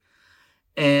Tuesday.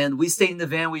 And we stayed in the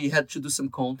van. We had to do some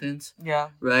content.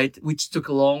 Yeah. Right? Which took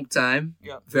a long time.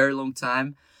 Yeah. Very long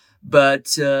time. But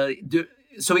so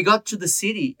we got to the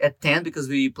city at 10 because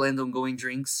we planned on going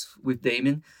drinks with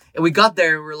Damien. And we got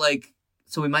there and we're like,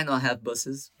 so we might not have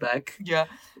buses back. Yeah.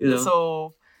 You know?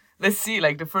 So let's see.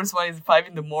 Like, the first one is 5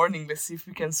 a.m. Let's see if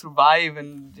we can survive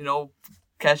and,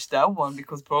 catch that one,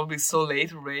 because probably it's so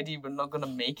late already. We're not going to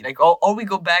make it. Like, or we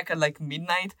go back at like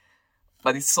midnight,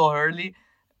 but it's so early.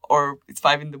 Or it's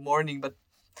 5 a.m, but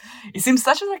it seems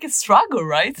such a struggle,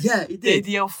 right? Yeah, it did. The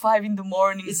idea of 5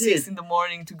 a.m, 6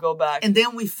 a.m. to go back. And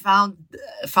then we found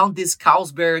this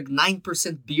Carlsberg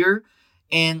 9% beer,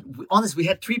 and honestly, we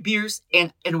had 3 beers,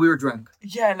 and we were drunk.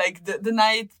 Yeah, like the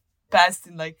night passed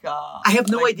in like. I have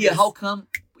no idea how come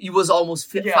it was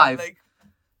almost 5. Like,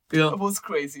 it was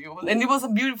crazy. And it was a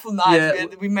beautiful night. Yeah.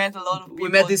 We met a lot of people. We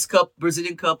met this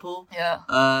Brazilian couple.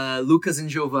 Yeah. Lucas and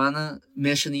Giovanna,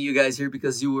 mentioning you guys here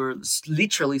because you were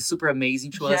literally super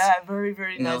amazing to us. Yeah, very,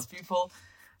 very nice people.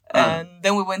 And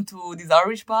then we went to this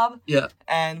Irish pub. Yeah.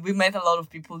 And we met a lot of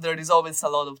people there. There's always a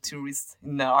lot of tourists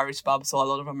in the Irish pub. So a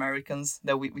lot of Americans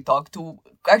that we talked to.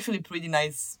 Actually pretty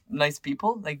nice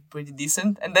people. Like pretty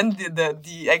decent. And then the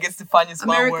I guess the funniest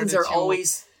one Americans are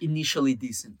always initially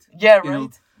decent. Yeah, right. Know?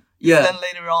 Yeah. Then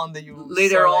later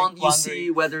on you see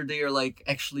whether they are like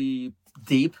actually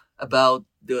deep about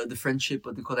the friendship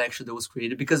or the connection that was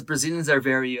created, because Brazilians are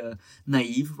very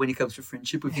naive when it comes to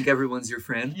friendship. We think everyone's your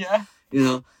friend. Yeah.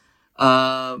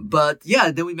 But yeah,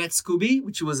 then we met Scooby,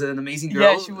 which was an amazing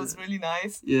girl. Yeah, she was really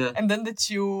nice. Yeah. And then the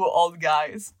 2 old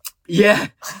guys. Yeah.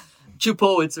 2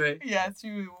 poets, right? Yeah,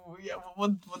 2. Yeah.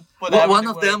 What one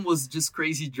of them was just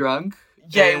crazy drunk.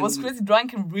 Yeah, it was crazy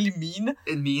drunk and really mean.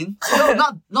 And mean?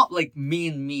 No, not like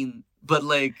mean, but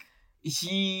like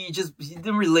he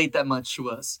didn't relate that much to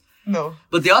us. No.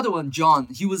 But the other one, John,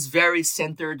 he was very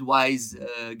centered, wise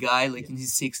guy, like in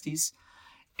his 60s.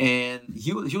 And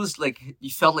he was like, he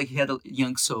felt like he had a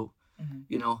young soul,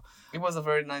 He was a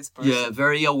very nice person. Yeah,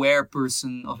 very aware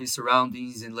person of his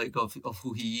surroundings and like of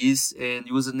who he is. And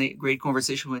it was a great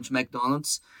conversation. We went to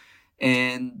McDonald's.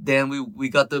 And then we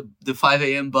got the 5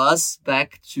 a.m. bus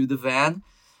back to the van.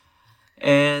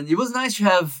 And it was nice to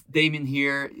have Damien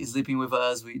here. He's sleeping with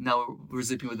us. We're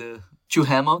sleeping with the 2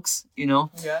 hammocks,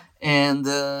 Yeah. And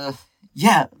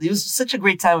it was such a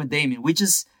great time with Damien. We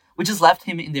just left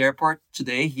him in the airport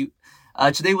today.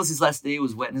 Today was his last day. It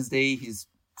was Wednesday. He's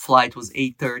flight was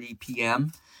 8:30 p.m.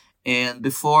 And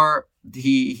before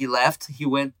he left, he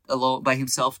went alone by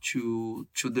himself to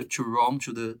Rome,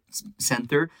 to the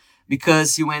center, because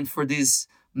he went for this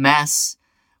mass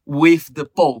with the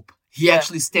Pope. He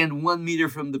actually stand 1 meter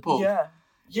from the Pope. Yeah.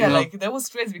 Yeah, like that was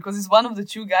crazy because it's one of the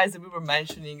two guys that we were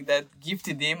mentioning that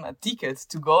gifted him a ticket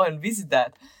to go and visit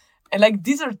that. And like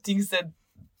these are things that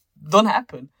don't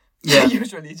happen. Yeah.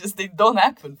 Usually, just they don't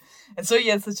happen. And so he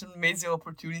had such an amazing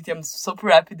opportunity. I'm super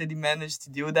happy that he managed to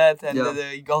do that, and that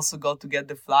he also got to get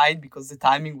the flight because the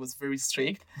timing was very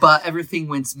strict. But everything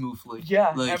went smoothly. Yeah,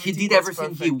 like he did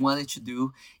everything he wanted to do,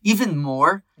 even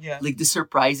more. Yeah, like the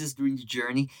surprises during the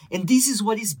journey, and this is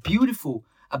what is beautiful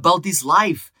about this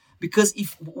life. Because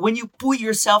when you put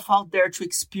yourself out there to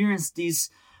experience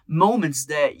these moments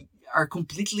that are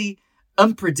completely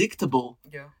unpredictable,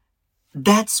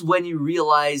 that's when you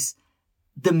realize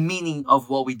the meaning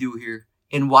of what we do here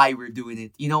and why we're doing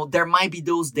it. You know, there might be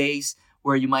those days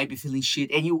where you might be feeling shit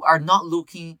and you are not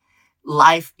looking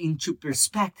life into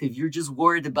perspective. You're just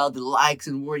worried about the likes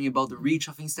and worrying about the reach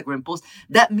of Instagram posts.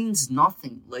 That means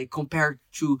nothing, like compared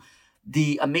to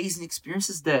the amazing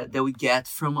experiences that we get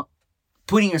from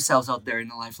putting yourselves out there in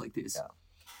a life like this.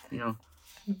 You know.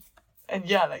 And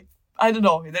like I don't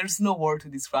know, there's no word to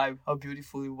describe how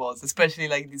beautiful it was, especially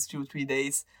like these 2-3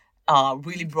 days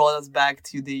really brought us back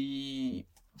to the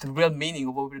real meaning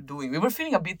of what we're doing. We were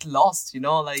feeling a bit lost, you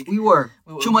know, like we were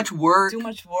too much work.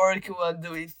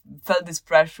 We felt this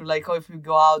pressure, like, oh, if we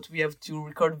go out, we have to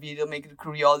record video, make the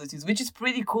curiosities, which is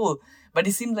pretty cool. But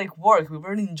it seemed like work. We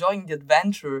weren't enjoying the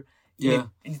adventure.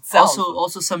 In itself.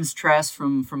 Also some stress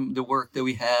from the work that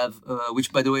we have,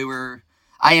 which by the way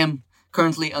I am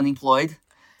currently unemployed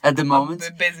at the moment.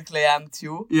 Basically, I am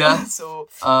too. Yeah. So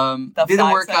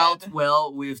didn't work out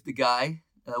well with the guy,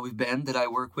 with Ben that I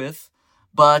work with,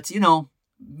 but you know,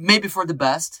 maybe for the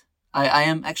best. I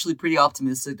am actually pretty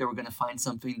optimistic that we're gonna find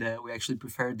something that we actually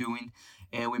prefer doing,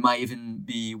 and we might even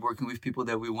be working with people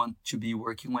that we want to be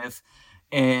working with.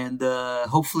 And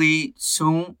hopefully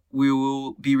soon we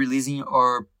will be releasing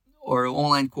our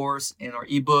online course and our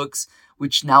ebooks,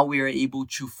 which now we are able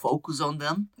to focus on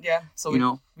them. Yeah, so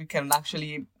we can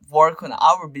actually work on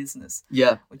our business.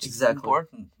 Yeah, which is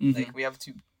important. Mm-hmm. Like we have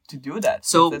to do that.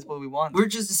 So that's what we want.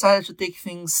 We're just decided to take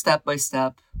things step by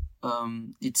step.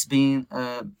 It's been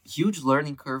a huge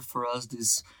learning curve for us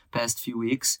this past few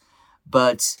weeks,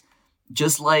 but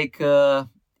just like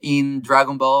in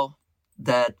Dragon Ball,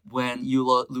 that when you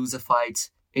lose a fight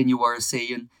and you are a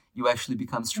Saiyan, you actually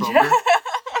become stronger.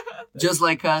 Just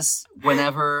like us,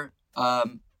 whenever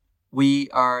we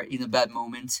are in a bad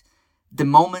moment, the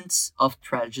moments of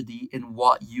tragedy and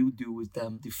what you do with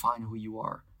them define who you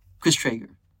are. Chris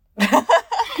Traeger.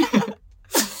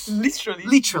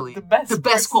 Literally. The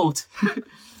best quote.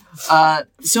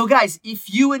 So guys,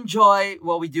 if you enjoy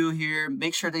what we do here,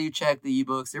 make sure that you check the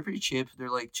ebooks. They're pretty cheap. They're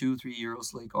like 2-3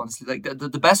 euros. Like honestly, like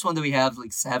the best one that we have,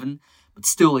 like 7, but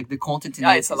still like the content in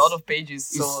it's a lot of pages.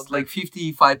 So it's like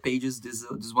 55 pages. This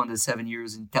one is 7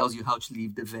 years and tells you how to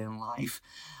live the van life.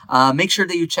 Make sure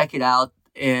that you check it out,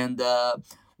 and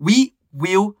we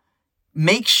will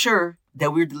make sure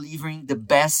that we're delivering the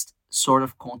best sort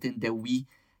of content that we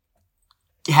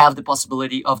have the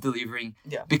possibility of delivering,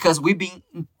 because we've been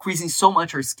increasing so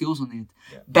much our skills on it.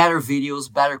 Better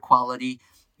videos, better quality,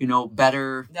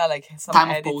 better like some time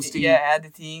editing, of posting,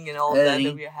 editing and all that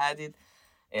we had it.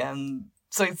 And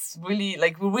so it's really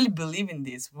like we really believe in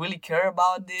this, really care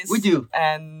about this. We do,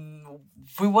 and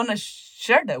we want to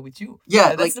share that with you.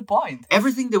 Yeah, that's the point.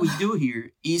 Everything that we do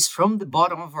here is from the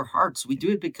bottom of our hearts. We do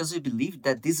it because we believe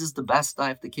that this is the best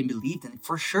life that can be lived, and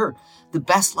for sure, the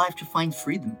best life to find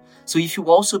freedom. So if you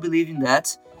also believe in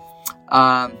that,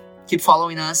 keep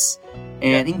following us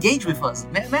and engage with us.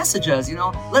 Message us.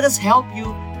 Let us help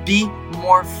you be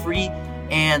more free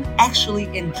and actually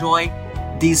enjoy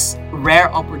this rare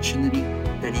opportunity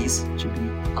that is to be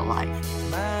alive.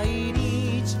 毎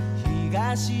日日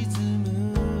が沈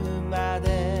むま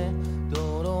で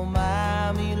泥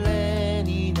まみれ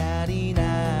になり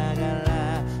なが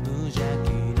ら無邪気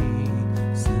に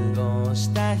過ご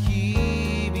した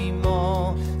日々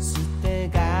も捨て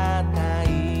がた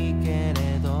いけ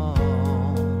れど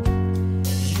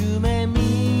夢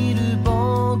見る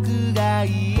僕が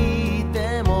い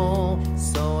ても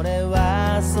それ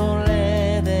はそ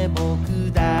れで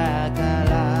僕だか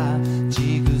ら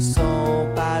ジグソ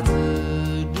ーパズ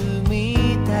ル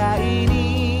みたい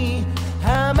に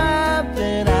はまっ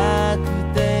てな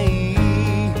くて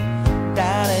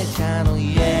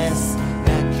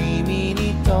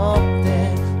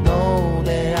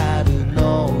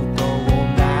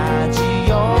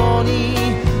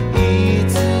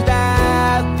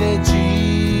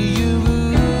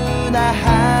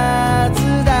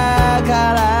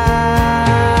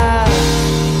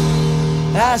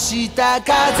した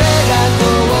風が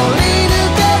通る